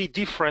can see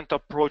different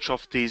approach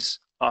of this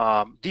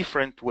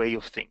different way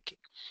of thinking.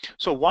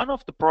 So one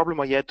of the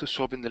problem I had to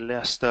solve in the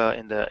last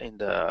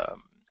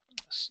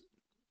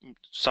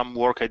some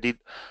work I did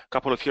a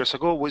couple of years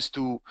ago was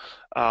to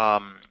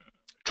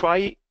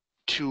try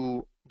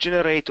to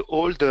generate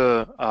all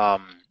the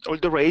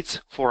rates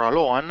for a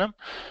loan.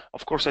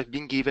 Of course, I've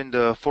been given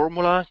the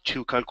formula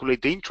to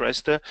calculate the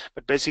interest,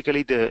 but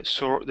basically the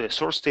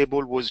source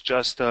table was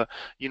just the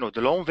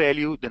loan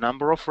value, the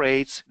number of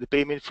rates, the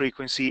payment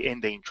frequency,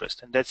 and the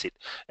interest, and that's it.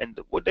 And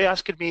what they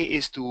asked me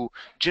is to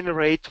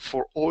generate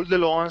for all the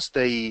loans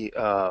they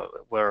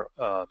were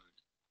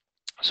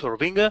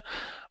serving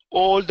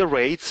all the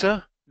rates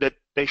that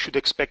they should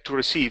expect to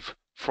receive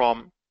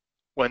from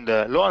when the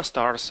loan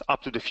starts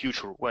up to the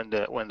future when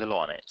the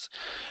loan ends.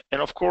 And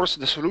of course,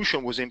 the solution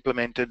was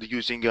implemented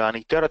using an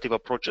iterative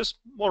approach, just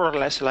more or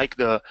less like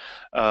the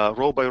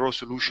row-by-row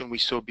solution we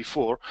saw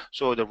before.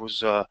 So there was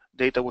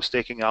data was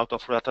taken out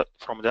of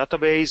from the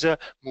database,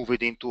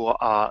 moved into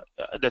at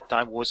that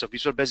time was a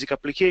Visual Basic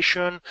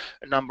application.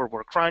 A number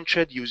were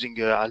crunched using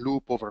a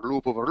loop over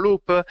loop over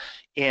loop,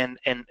 and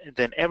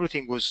then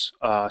everything was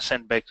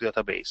sent back to the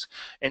database.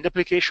 And the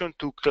application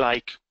took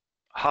like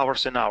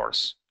hours and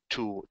hours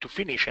to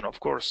finish. And of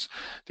course,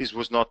 this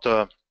was not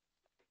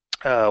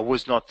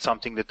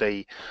something that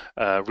they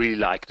really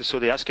liked. So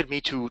they asked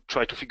me to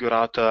try to figure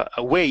out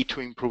a way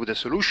to improve the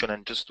solution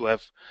and just to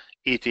have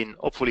it in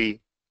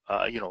hopefully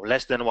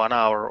less than 1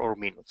 hour or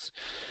minutes.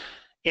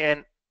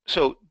 And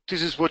so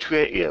this is what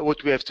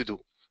we have to do.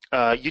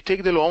 You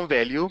take the loan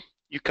value,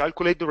 you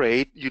calculate the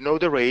rate, you know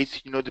the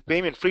rate, you know the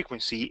payment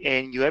frequency,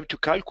 and you have to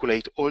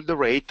calculate all the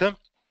rate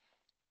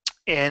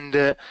and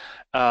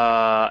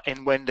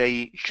when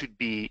they should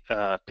be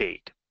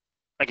paid.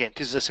 Again,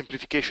 this is a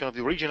simplification of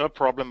the original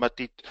problem, but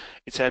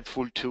it's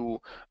helpful to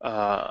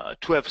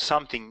have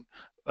something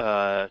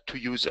to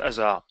use as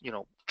a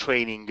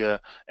training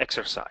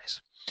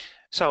exercise.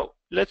 So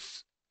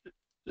let's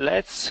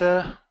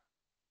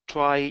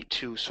try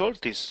to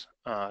solve this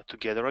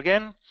together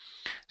again.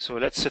 So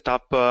let's set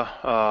up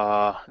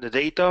the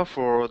data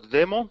for the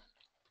demo.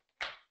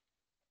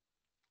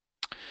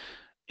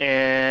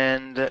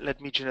 And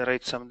let me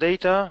generate some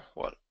data.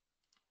 Well,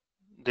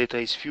 data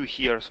is few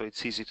here, so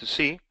it's easy to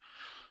see.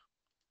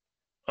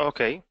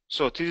 Okay,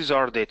 so this is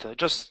our data,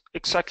 just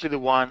exactly the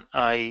one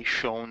I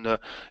shown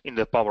in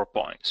the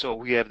PowerPoint. So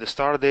we have the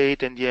start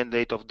date and the end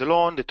date of the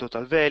loan, the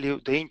total value,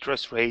 the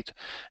interest rate,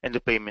 and the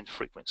payment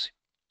frequency.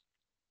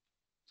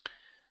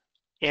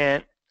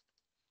 And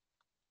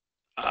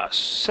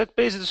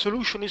set-based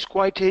solution is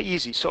quite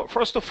easy. So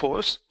first of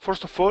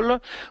all,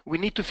 we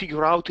need to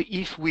figure out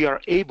if we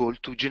are able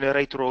to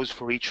generate rows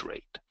for each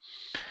rate.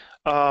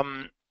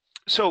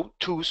 So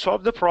to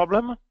solve the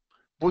problem,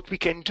 what we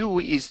can do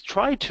is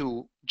try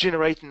to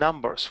generate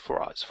numbers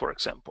for us, for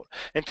example.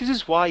 And this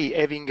is why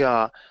having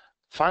a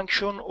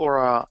function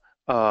or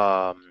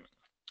a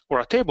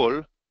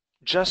table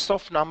just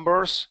of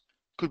numbers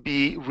could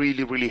be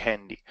really, really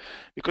handy.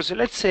 Because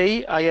let's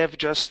say I have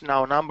just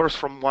now numbers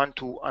from 1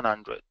 to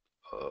 100.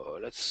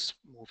 Let's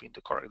move in the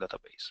correct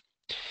database.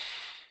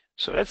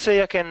 So let's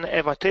say I can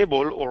have a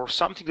table or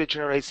something that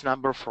generates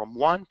number from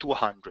 1 to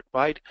 100,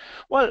 right?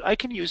 Well, I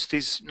can use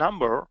this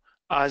number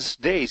as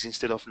days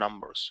instead of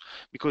numbers,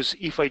 because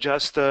if I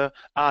just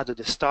add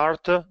the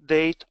start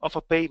date of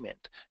a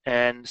payment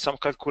and some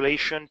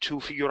calculation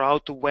to figure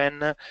out when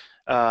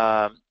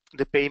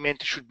the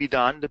payment should be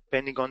done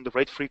depending on the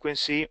rate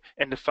frequency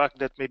and the fact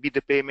that maybe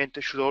the payment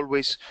should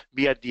always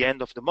be at the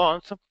end of the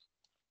month,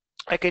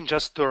 I can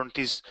just turn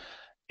this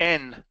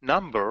n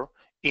number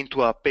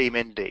into a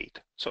payment date.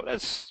 So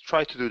let's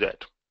try to do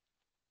that.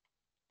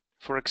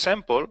 For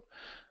example,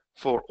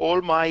 for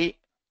all my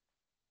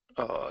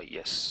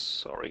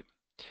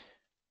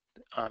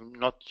I'm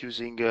not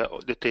using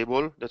the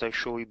table that I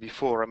showed you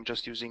before. I'm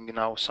just using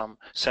now some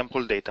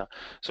sample data.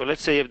 So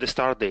let's say I have the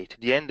start date,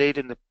 the end date,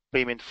 and the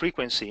payment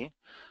frequency.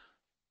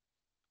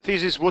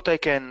 This is what I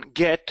can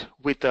get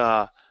with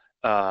a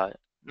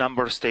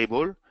numbers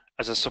table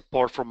as a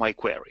support for my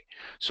query.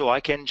 So I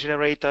can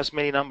generate as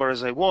many numbers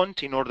as I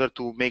want in order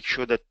to make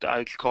sure that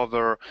I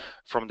cover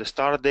from the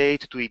start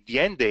date to the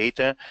end date,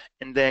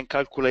 and then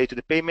calculate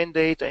the payment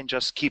date and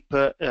just keep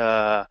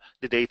the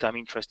data I'm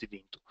interested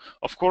into.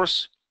 Of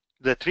course,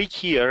 the trick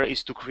here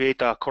is to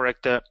create a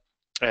correct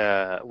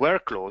where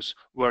clause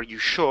where you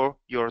show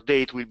your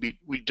date will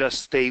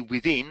just stay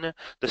within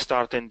the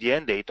start and the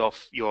end date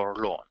of your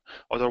loan.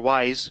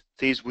 Otherwise,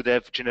 this would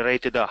have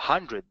generated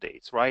 100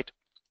 dates, right?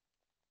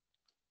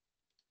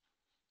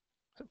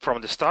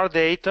 From the start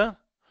date,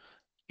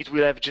 it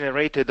will have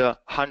generated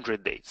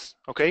 100 dates.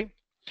 Okay.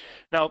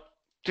 Now,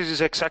 this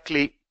is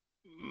exactly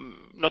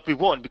not we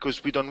want,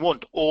 because we don't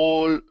want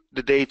all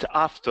the date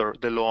after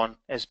the loan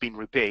has been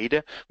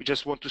repaid. We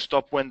just want to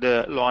stop when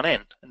the loan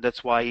ends, and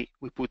that's why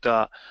we put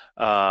a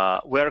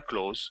where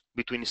clause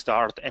between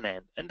start and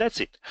end, and that's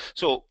it.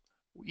 So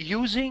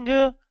using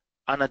an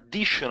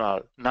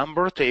additional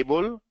number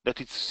table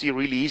that it's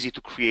really easy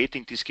to create.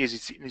 In this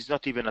case, it's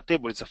not even a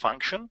table, it's a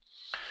function.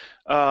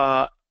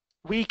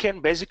 We can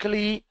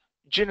basically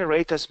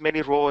generate as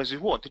many rows as we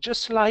want,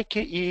 just like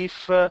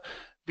if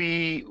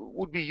we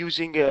would be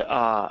using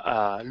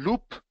a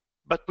loop,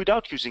 but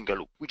without using a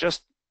loop. We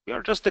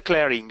are just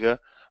declaring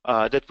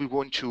that we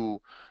want to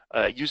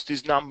use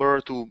this number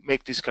to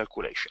make this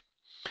calculation.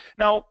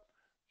 Now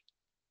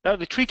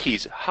the trick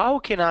is, how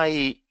can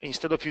I,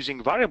 instead of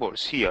using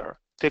variables here,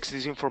 take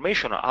this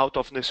information out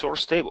of the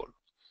source table?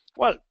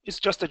 Well, it's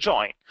just a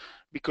join,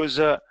 because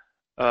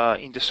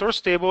in the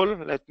source table,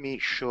 let me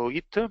show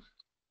it.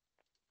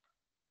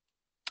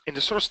 In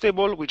the source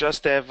table, we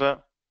just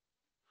have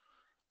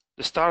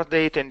the start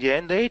date and the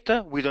end date.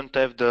 We don't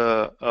have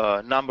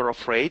the number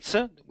of rates,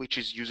 which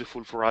is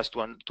useful for us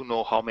to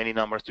know how many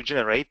numbers to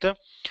generate.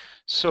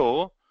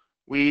 So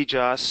we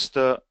just,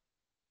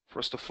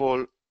 first of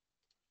all,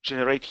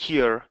 generate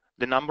here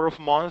the number of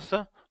months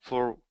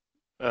for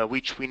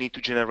which we need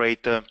to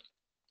generate the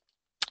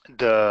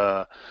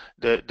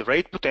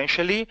rate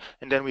potentially,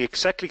 and then we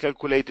exactly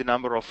calculate the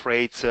number of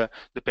rates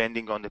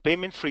depending on the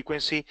payment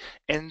frequency,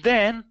 and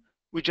then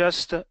we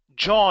just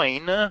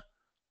join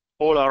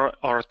all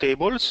our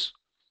tables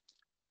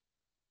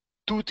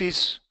to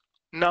this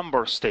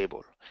numbers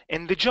table.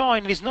 And the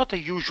join is not a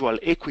usual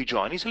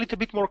equi-join, it's a little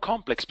bit more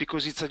complex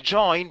because it's a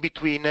join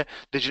between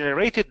the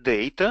generated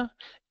date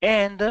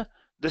and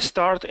the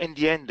start and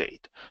the end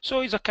date. So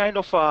it's a kind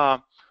of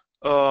a,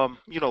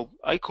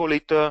 I call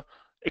it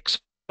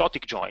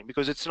exotic join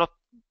because it's not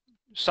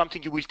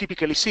something you will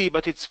typically see,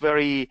 but it's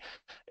very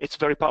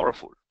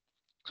powerful.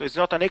 So it's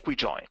not an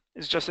equi-join,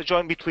 it's just a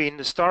join between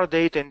the start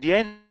date and the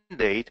end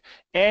date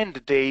and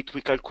the date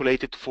we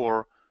calculated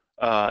for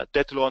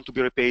that loan to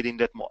be repaid in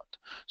that month.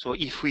 So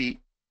if we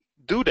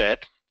do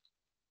that,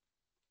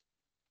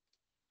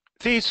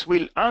 this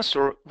will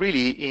answer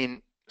really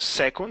in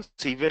seconds,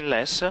 even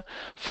less.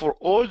 For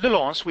all the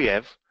loans we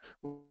have,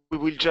 we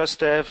will just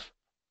have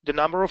the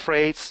number of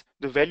rates,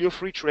 the value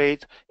of each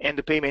rate, and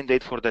the payment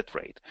date for that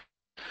rate.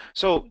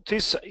 So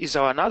this is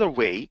another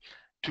way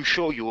to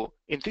show you.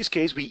 In this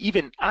case, we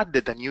even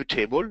added a new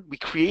table. We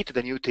created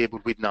a new table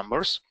with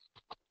numbers.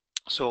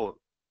 So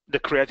the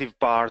creative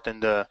part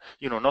and the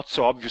not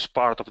so obvious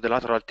part of the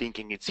lateral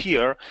thinking is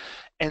here,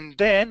 and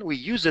then we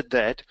used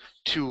that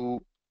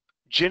to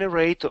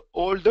generate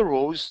all the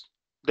rows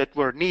that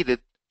were needed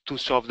to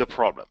solve the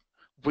problem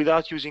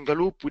without using a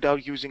loop,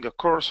 without using a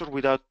cursor,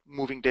 without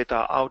moving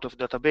data out of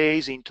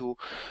database into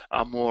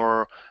a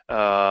more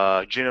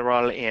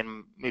general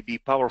and maybe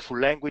powerful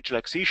language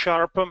like C#.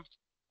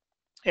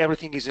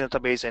 Everything is in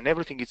database and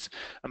everything is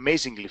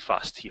amazingly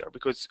fast here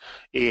because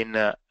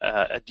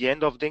at the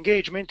end of the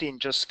engagement, in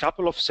just a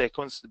couple of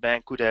seconds, the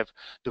bank could have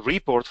the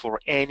report for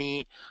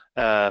any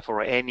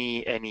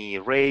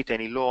rate,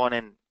 any loan,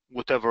 and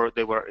whatever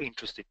they were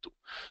interested to.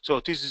 So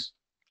this is,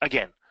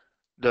 again,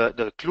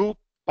 the clue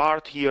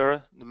part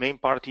here, the main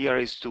part here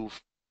is to,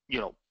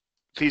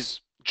 this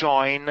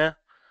join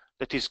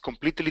that is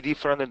completely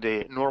different than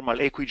the normal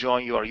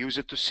equi-join you are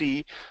used to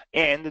see,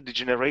 and the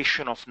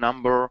generation of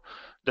number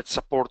that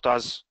support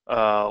us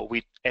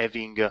with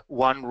having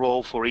one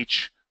row for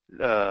each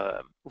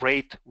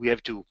rate we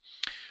have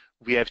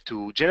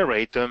to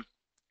generate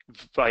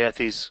via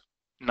this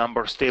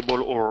numbers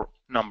table or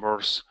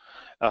numbers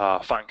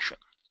function.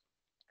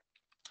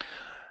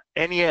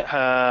 There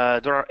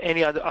are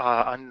any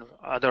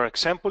other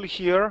example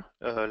here?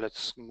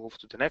 Let's move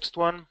to the next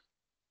one.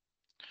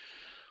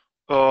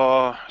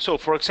 So,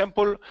 for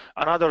example,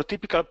 another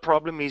typical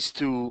problem is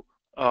to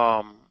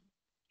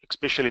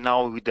especially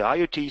now with the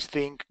IoT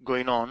thing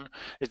going on,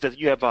 is that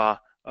you have a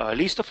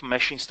list of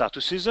machine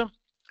statuses,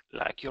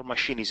 like your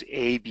machine is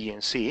A, B,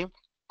 and C.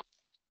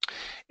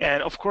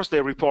 And of course, they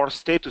report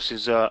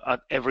statuses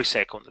at every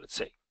second, let's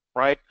say,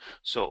 right?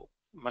 So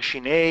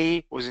machine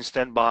A was in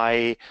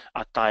standby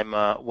at time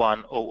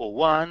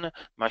 1001,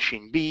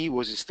 machine B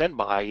was in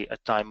standby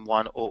at time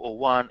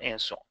 1001, and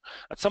so on.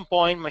 At some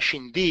point,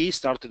 machine D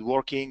started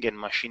working and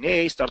machine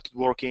A started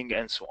working,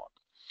 and so on.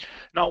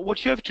 Now,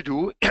 what you have to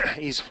do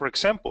is, for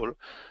example,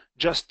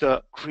 just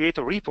create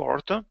a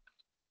report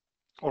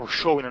or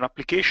show in an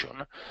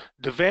application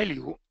the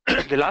value,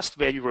 the last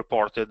value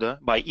reported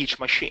by each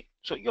machine.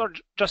 So you're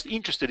just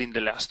interested in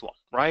the last one,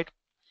 right?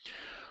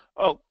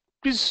 Oh,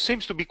 this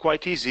seems to be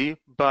quite easy,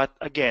 but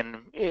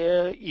again,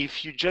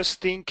 if you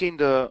just think in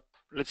the,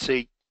 let's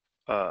say,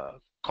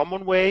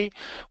 common way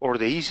or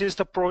the easiest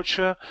approach,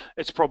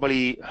 it's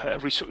probably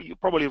you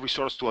probably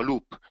resort to a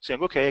loop, saying,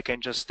 okay, I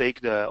can just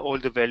take all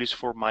the values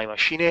for my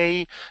machine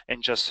A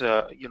and just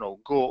go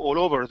all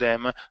over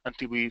them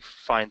until we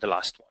find the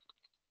last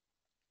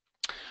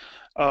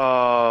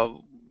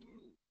one.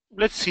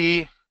 Let's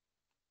see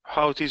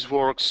how this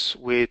works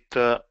with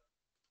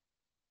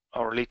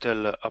our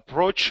little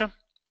approach.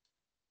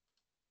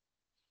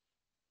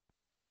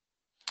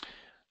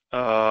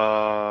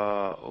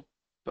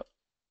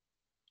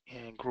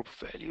 And group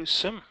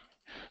values.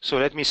 So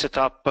let me set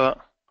up the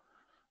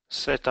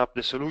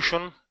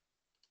solution,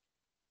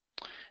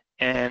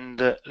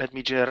 and let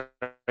me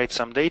generate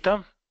some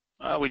data.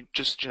 I will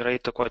just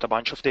generate quite a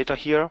bunch of data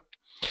here,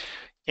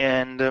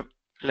 and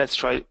let's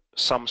try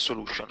some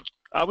solution.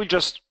 I will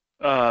just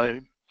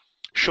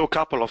show a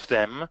couple of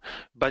them,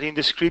 but in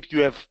the script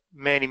you have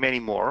many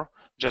more,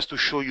 just to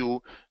show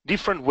you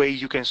different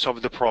ways you can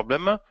solve the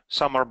problem.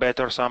 Some are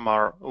better, some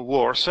are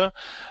worse,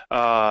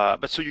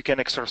 but so you can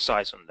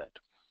exercise on that.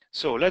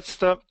 So let's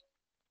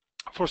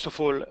first of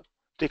all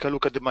take a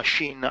look at the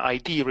machine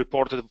ID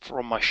reported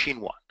from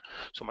machine 1.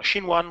 So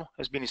machine 1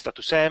 has been in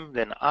status M,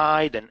 then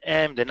I, then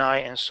M, then I,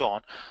 and so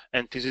on.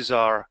 And this is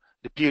the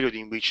period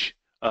in which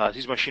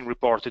this machine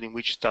reported in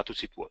which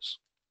status it was.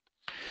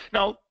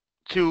 Now,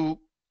 to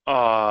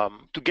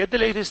get the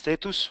latest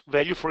status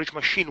value for each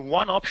machine,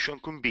 one option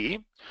could be,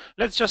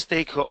 let's just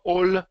take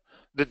all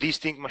the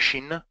distinct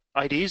machine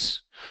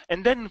IDs,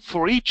 and then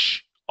for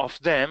each of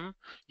them,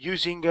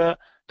 using the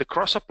the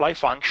cross-apply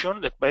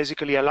function that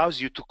basically allows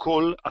you to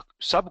call a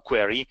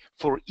subquery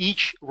for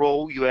each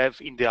row you have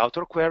in the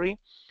outer query.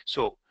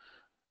 So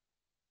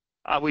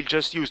I will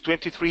just use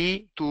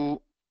 23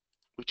 to,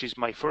 which is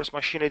my first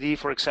machine ID,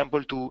 for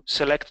example, to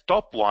select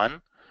top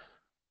one.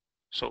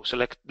 So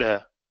select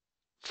the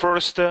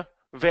first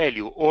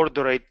value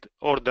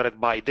ordered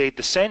by date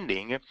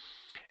descending,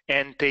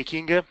 and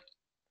taking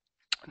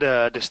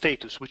the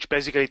status, which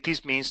basically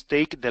this means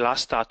take the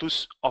last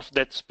status of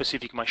that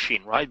specific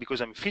machine, right? Because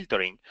I'm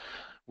filtering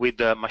with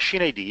the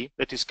machine ID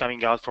that is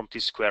coming out from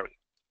this query.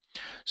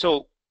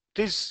 So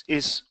this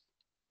is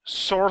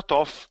sort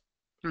of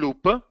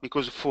loop,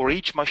 because for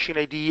each machine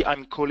ID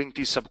I'm calling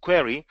this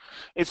subquery.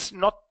 It's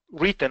not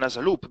written as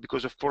a loop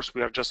because of course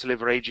we are just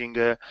leveraging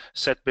a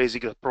set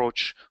basic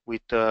approach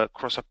with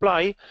cross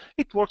apply.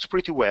 It works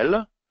pretty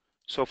well.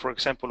 So for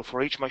example,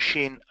 for each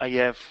machine I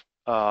have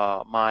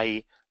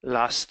my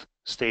last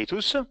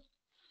status,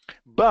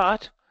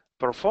 but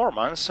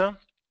performance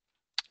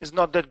is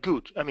not that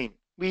good. I mean,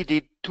 we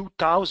did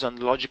 2000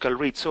 logical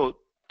reads, so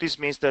this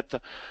means that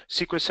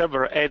SQL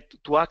Server had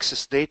to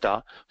access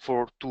data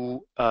for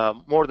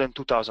more than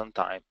 2000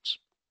 times,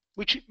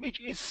 which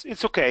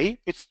it's okay.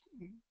 It's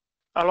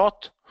a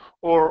lot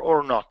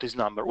or not, this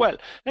number. Well,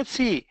 let's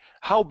see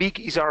how big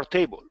is our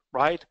table,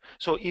 right?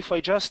 So if I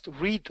just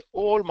read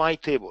all my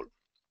table,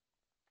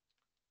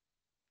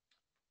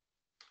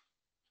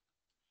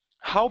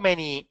 how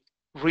many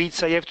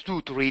reads I have to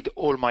do to read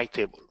all my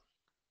table?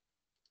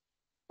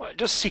 Well,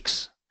 just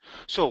 6.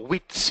 So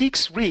with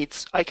 6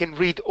 reads, I can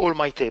read all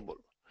my table.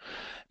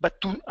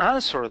 But to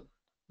answer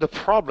the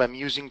problem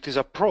using this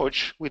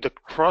approach with the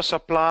cross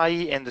apply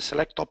and the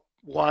select top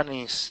one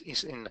is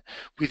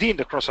within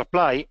the cross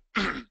apply,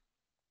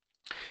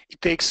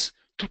 it takes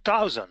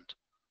 2000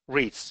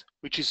 reads,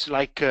 which is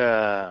like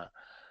a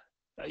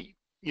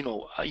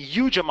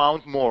huge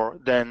amount more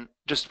than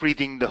just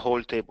reading the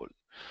whole table.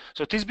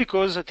 So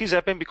this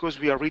happens because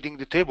we are reading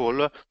the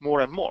table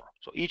more and more.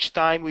 So each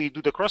time we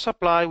do the cross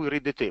apply, we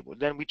read the table.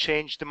 Then we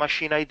change the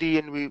machine ID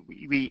and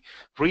we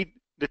read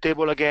the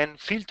table again,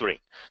 filtering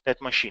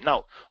that machine.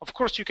 Now, of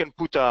course, you can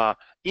put an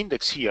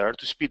index here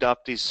to speed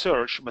up this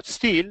search, but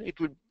still it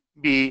would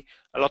be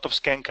a lot of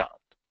scan count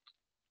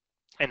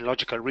and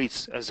logical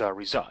reads as a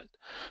result.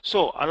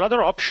 So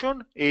another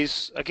option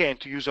is, again,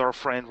 to use our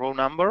friend row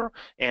number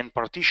and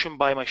partition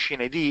by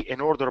machine ID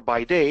and order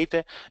by date,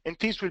 and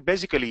this will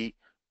basically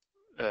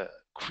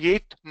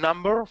create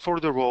number for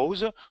the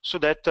rows so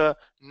that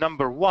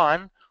number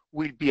 1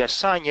 will be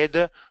assigned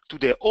to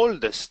the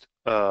oldest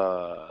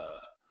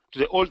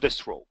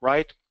row,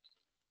 right?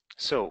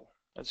 So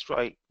let's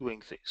try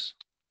doing this.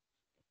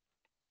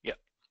 Yeah.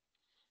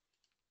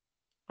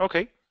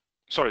 Okay.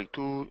 Sorry.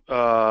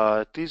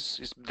 This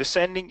is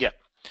descending. Yeah.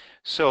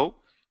 So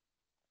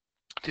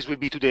this will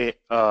be to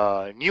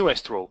the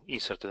newest row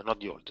inserted, not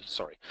the oldest.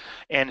 Sorry.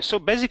 And so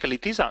basically,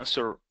 this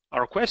answers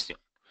our question,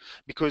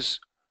 because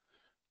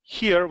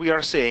here we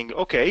are saying,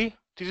 okay,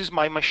 this is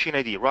my machine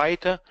ID,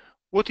 right?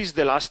 What is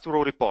the last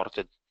row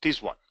reported?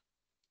 This one.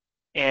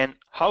 And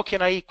how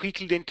can I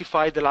quickly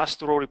identify the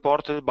last row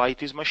reported by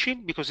this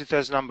machine? Because it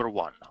has number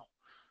 1 now.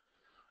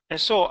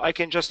 And so I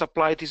can just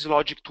apply this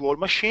logic to all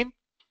machine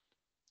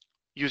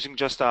using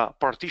just a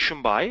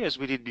partition by, as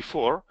we did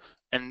before,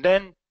 and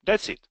then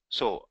that's it.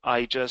 So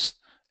I just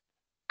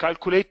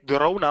calculate the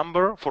row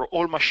number for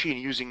all machine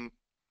using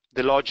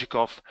the logic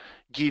of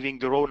giving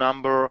the row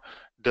number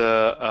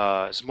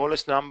the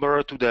smallest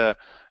number to the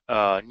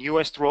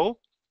newest row.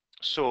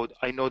 So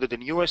I know that the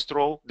newest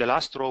row, the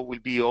last row, will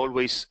be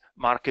always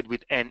marked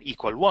with n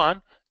equal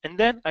 1, and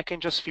then I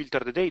can just filter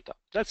the data.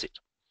 That's it.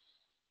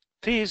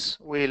 This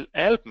will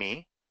help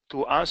me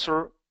to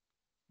answer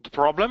the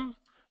problem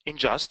in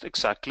just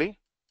exactly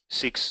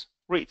 6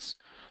 reads.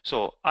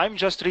 So I'm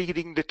just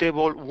reading the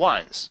table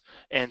once,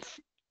 and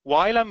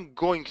while I'm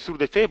going through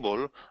the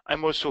table,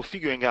 I'm also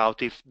figuring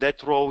out if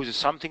that row is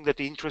something that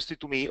is interesting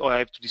to me or I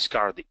have to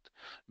discard it,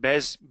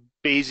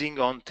 basing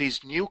on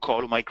this new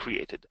column I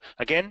created.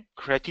 Again,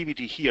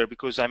 creativity here,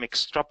 because I'm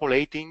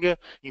extrapolating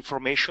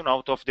information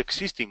out of the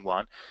existing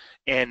one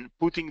and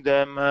putting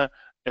them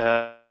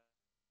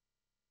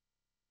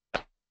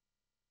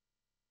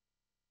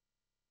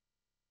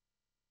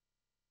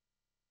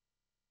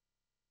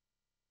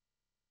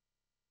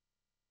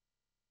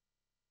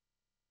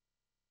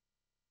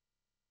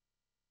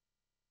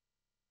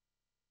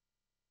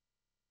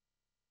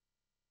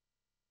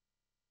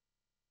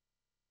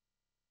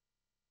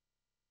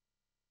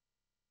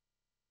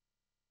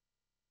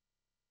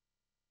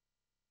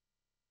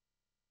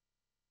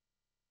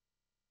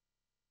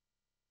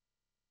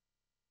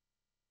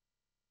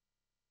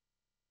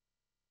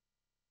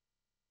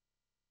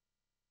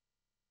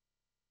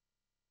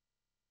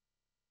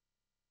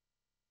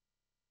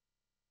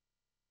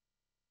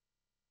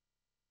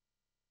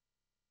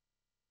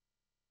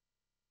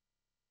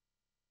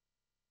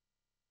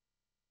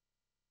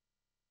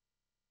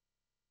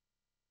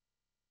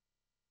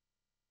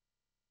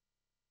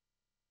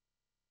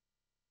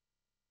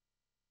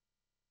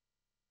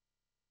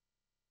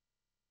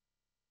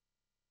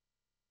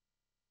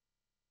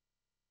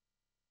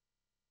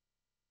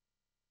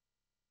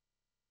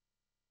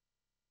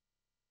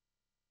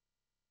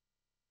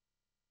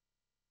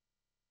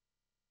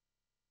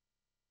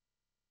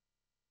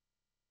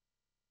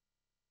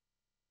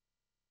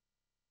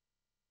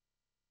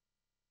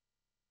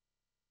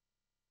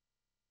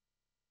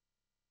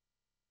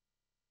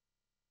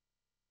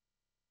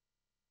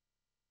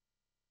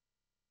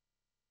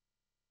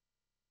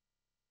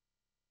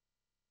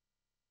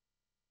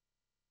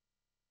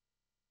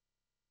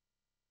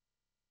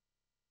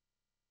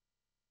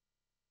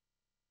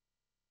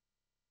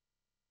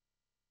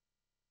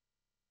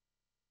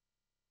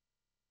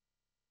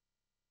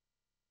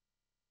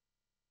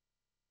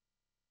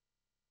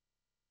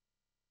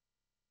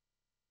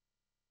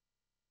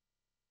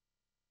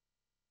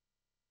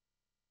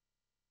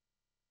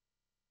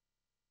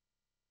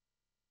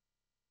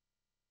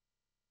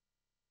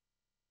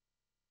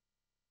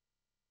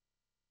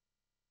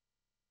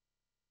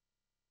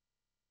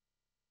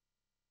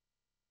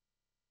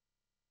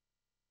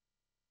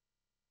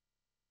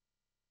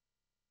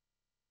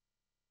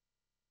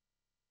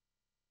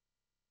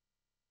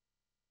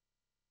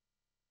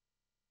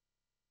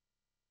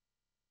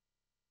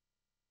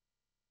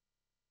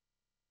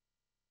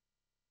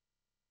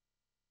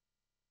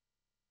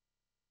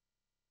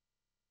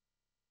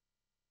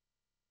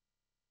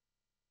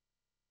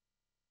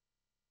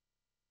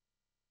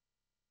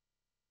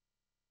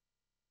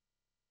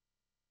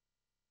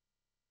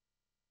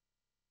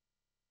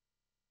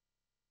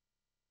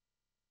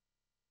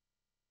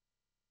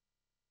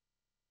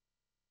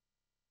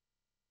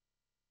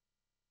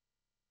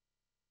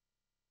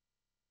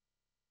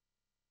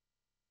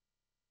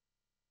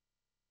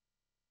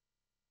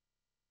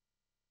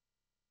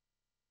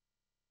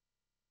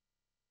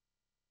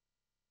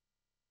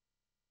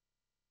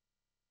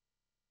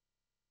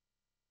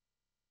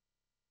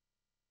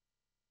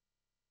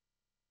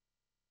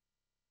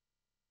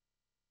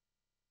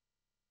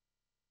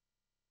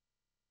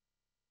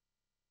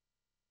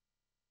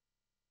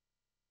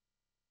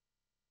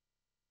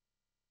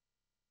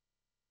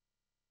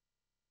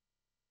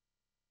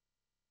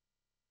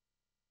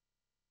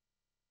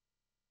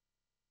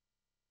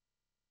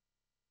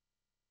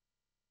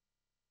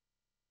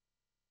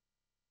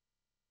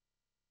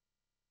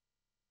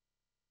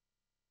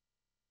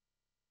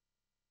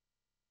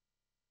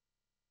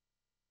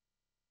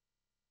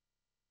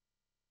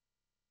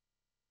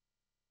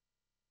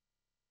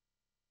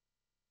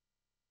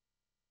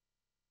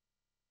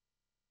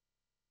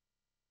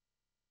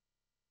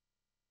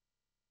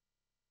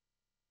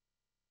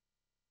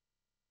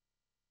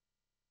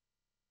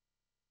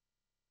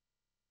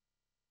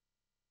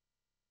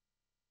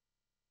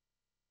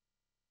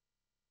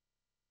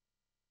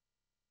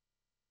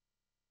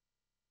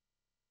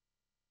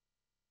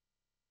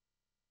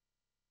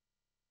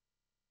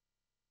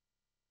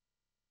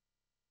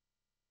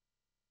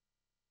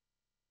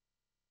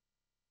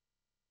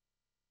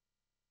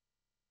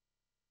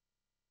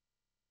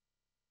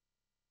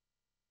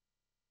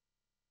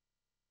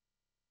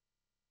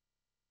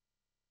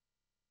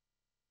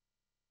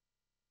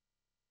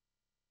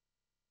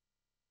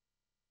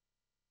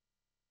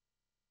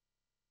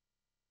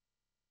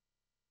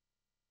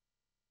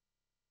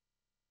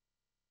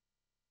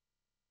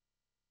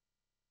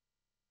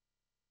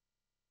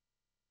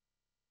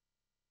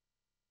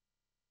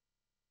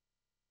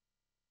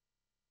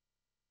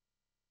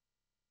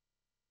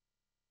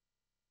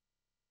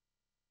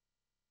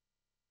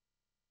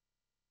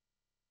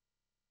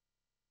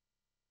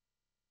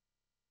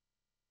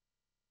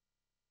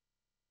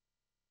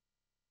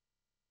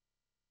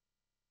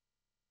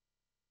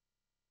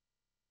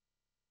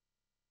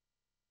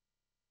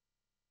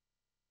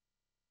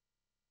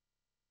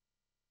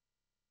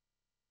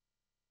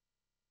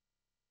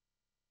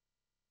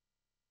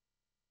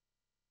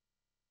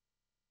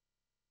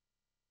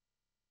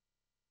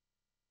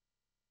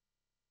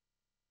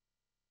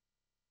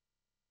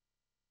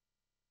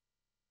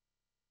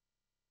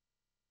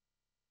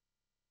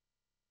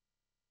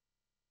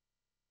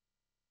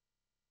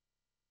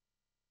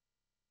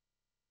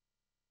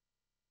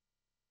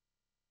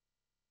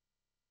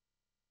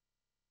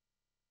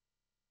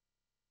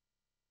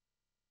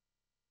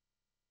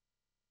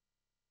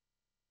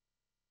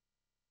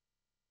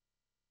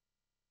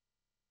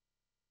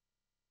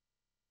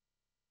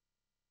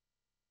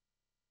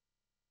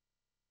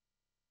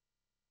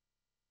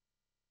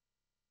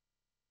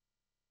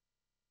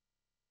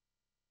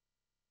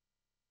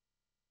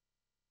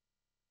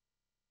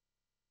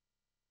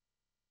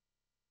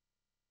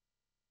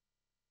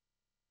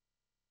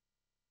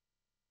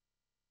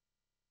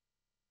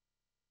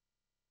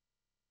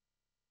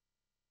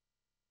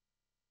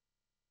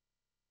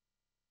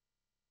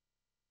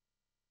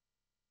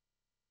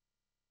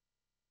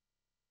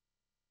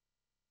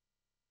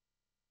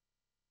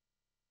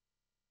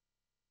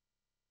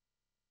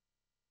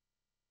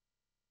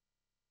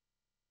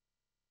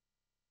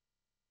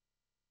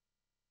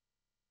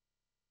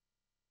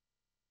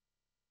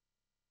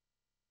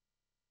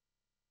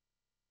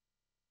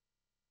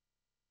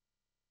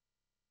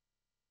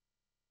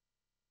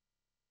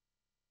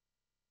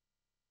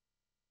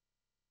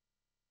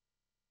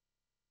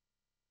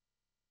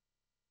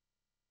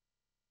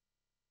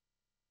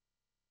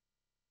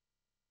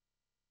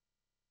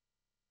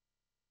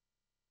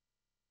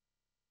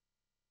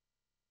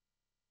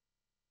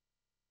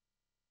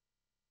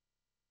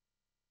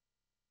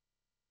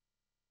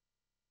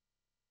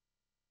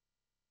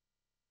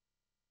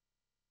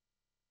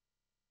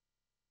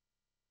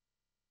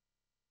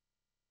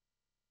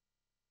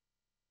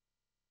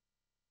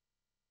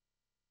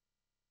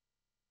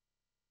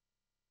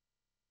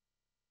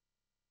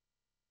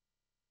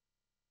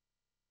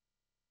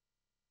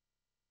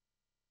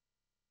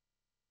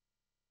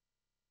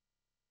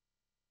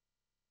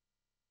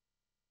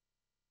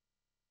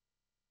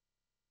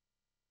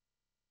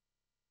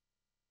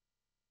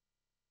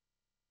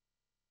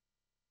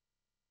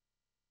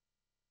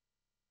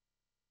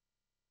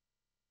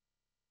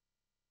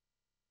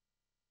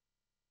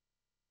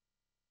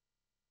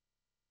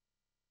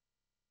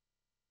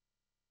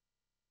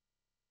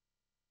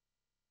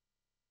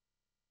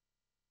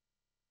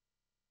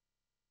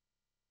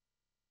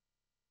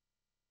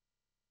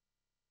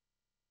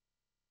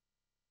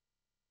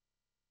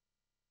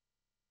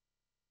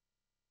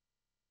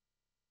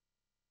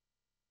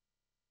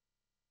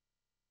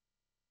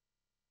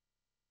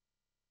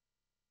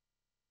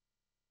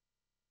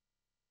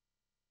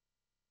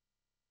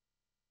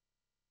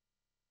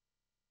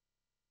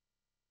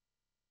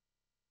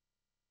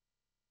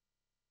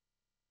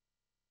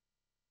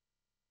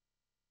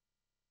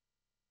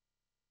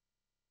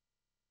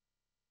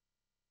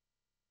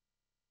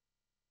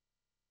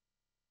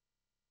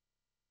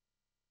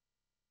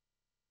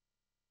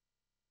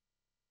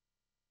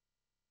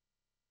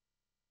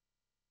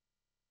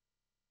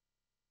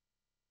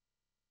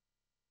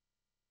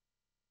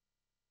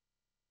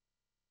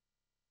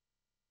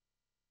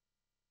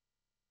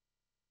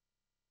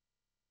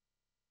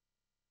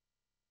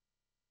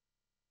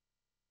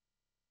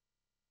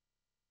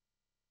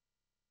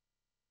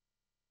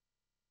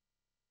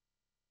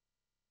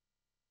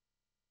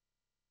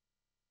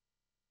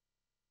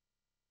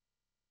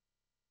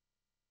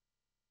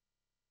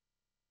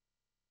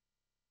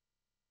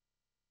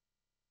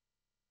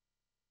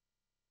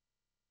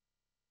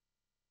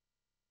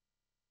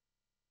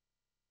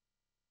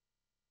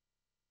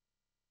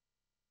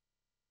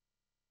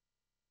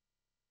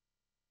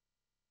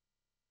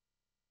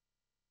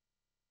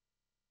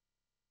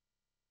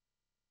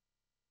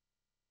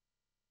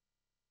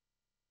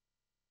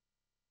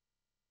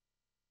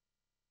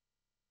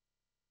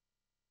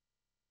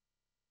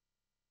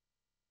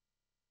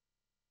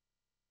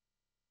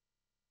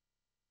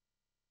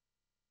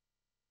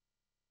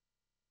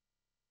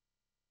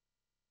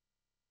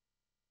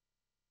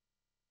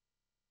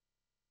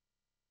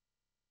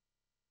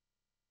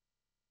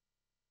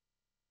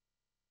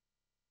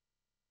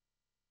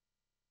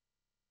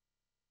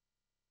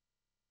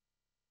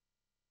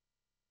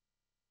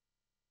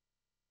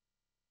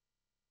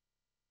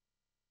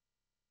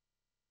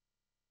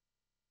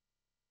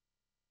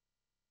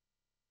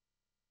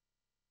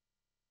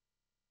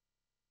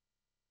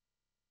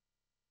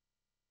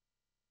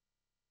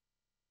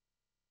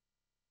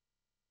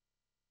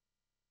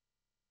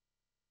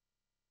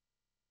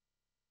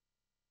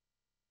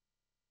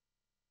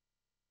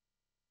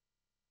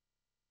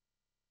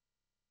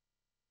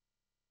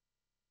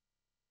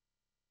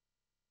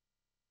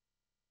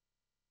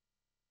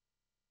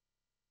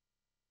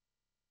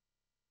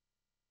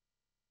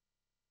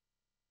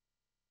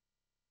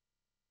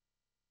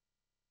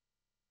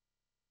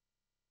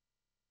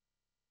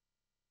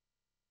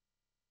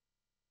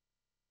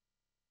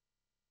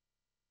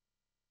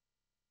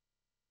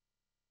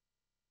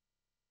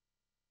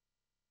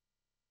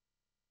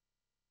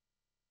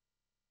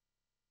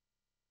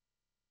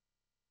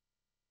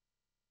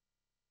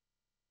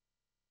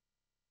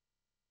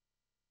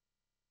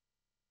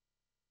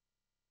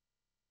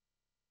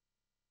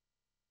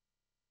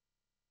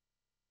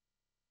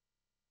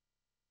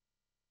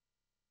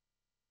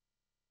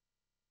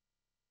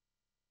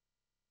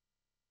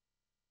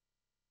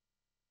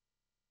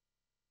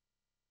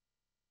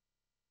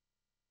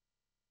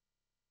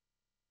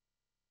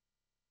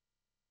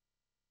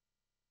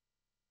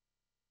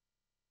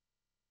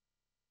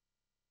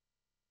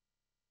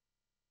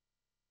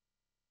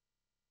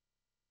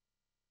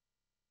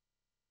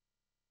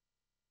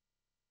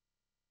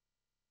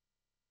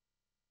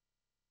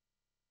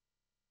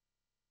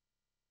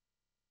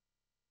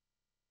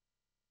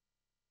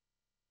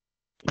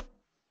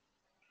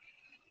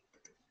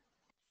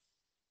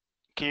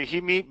Can you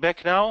hear me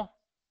back now?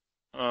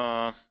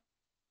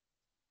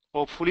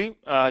 Hopefully.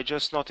 I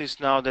just noticed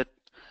now that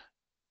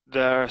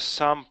there's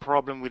some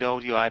problem with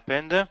audio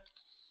happened.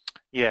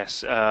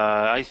 Yes,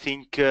 I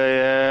think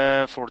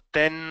for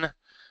 10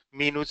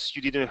 minutes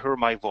you didn't hear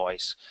my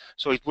voice.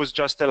 So it was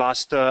just the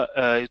last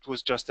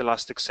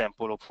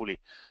example, hopefully.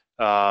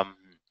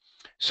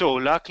 So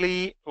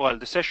luckily, well,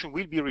 the session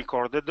will be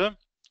recorded.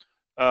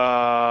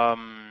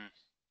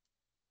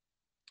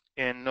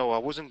 And no, I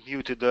wasn't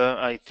muted.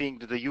 I think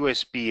that the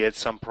USB had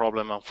some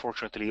problem,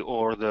 unfortunately,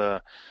 or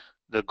the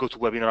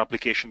GoToWebinar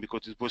application,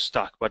 because it was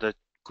stuck, but I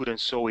couldn't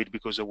show it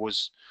because I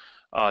was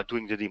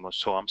doing the demo.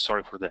 So I'm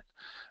sorry for that.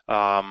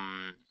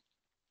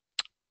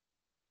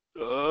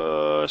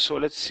 So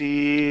let's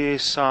see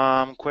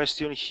some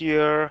question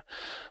here.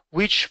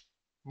 Which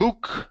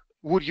book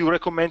would you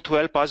recommend to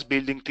help us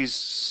building this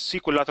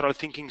SQL lateral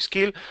thinking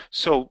skill?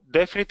 So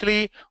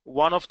definitely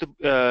one of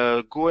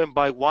the go and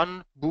buy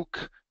one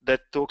book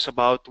that talks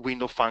about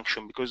window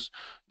function, because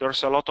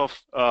there's a lot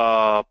of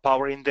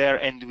power in there,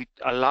 and it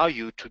allow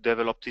you to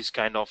develop this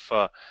kind of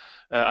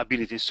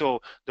ability.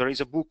 So there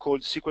is a book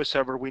called SQL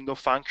Server Window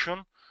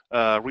Function,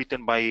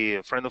 written by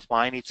a friend of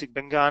mine, Itzik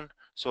Bengan.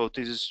 So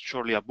this is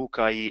surely a book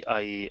I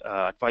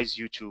advise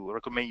you to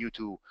recommend you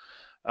to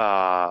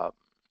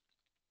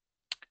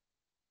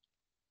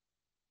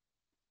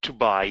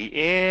buy,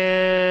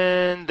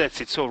 and that's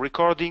it. So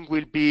recording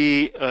will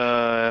be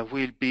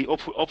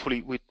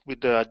hopefully with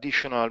the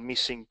additional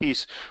missing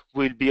piece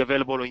will be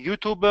available on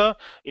YouTube.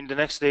 In the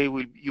next day,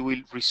 you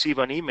will receive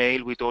an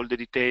email with all the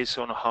details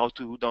on how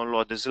to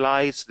download the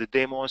slides, the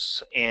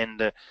demos, and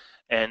a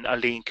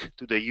link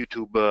to the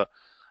YouTube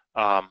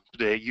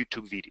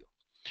video.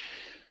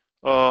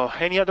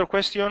 Any other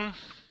question?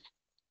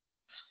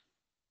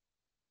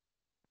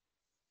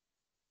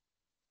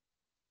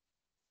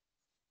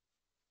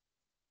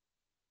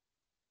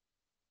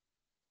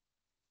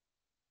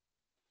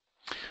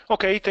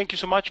 Okay, thank you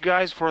so much,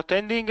 guys, for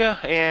attending,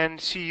 and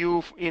see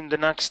you in the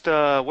next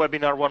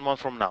webinar 1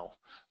 month from now.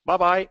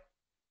 Bye-bye.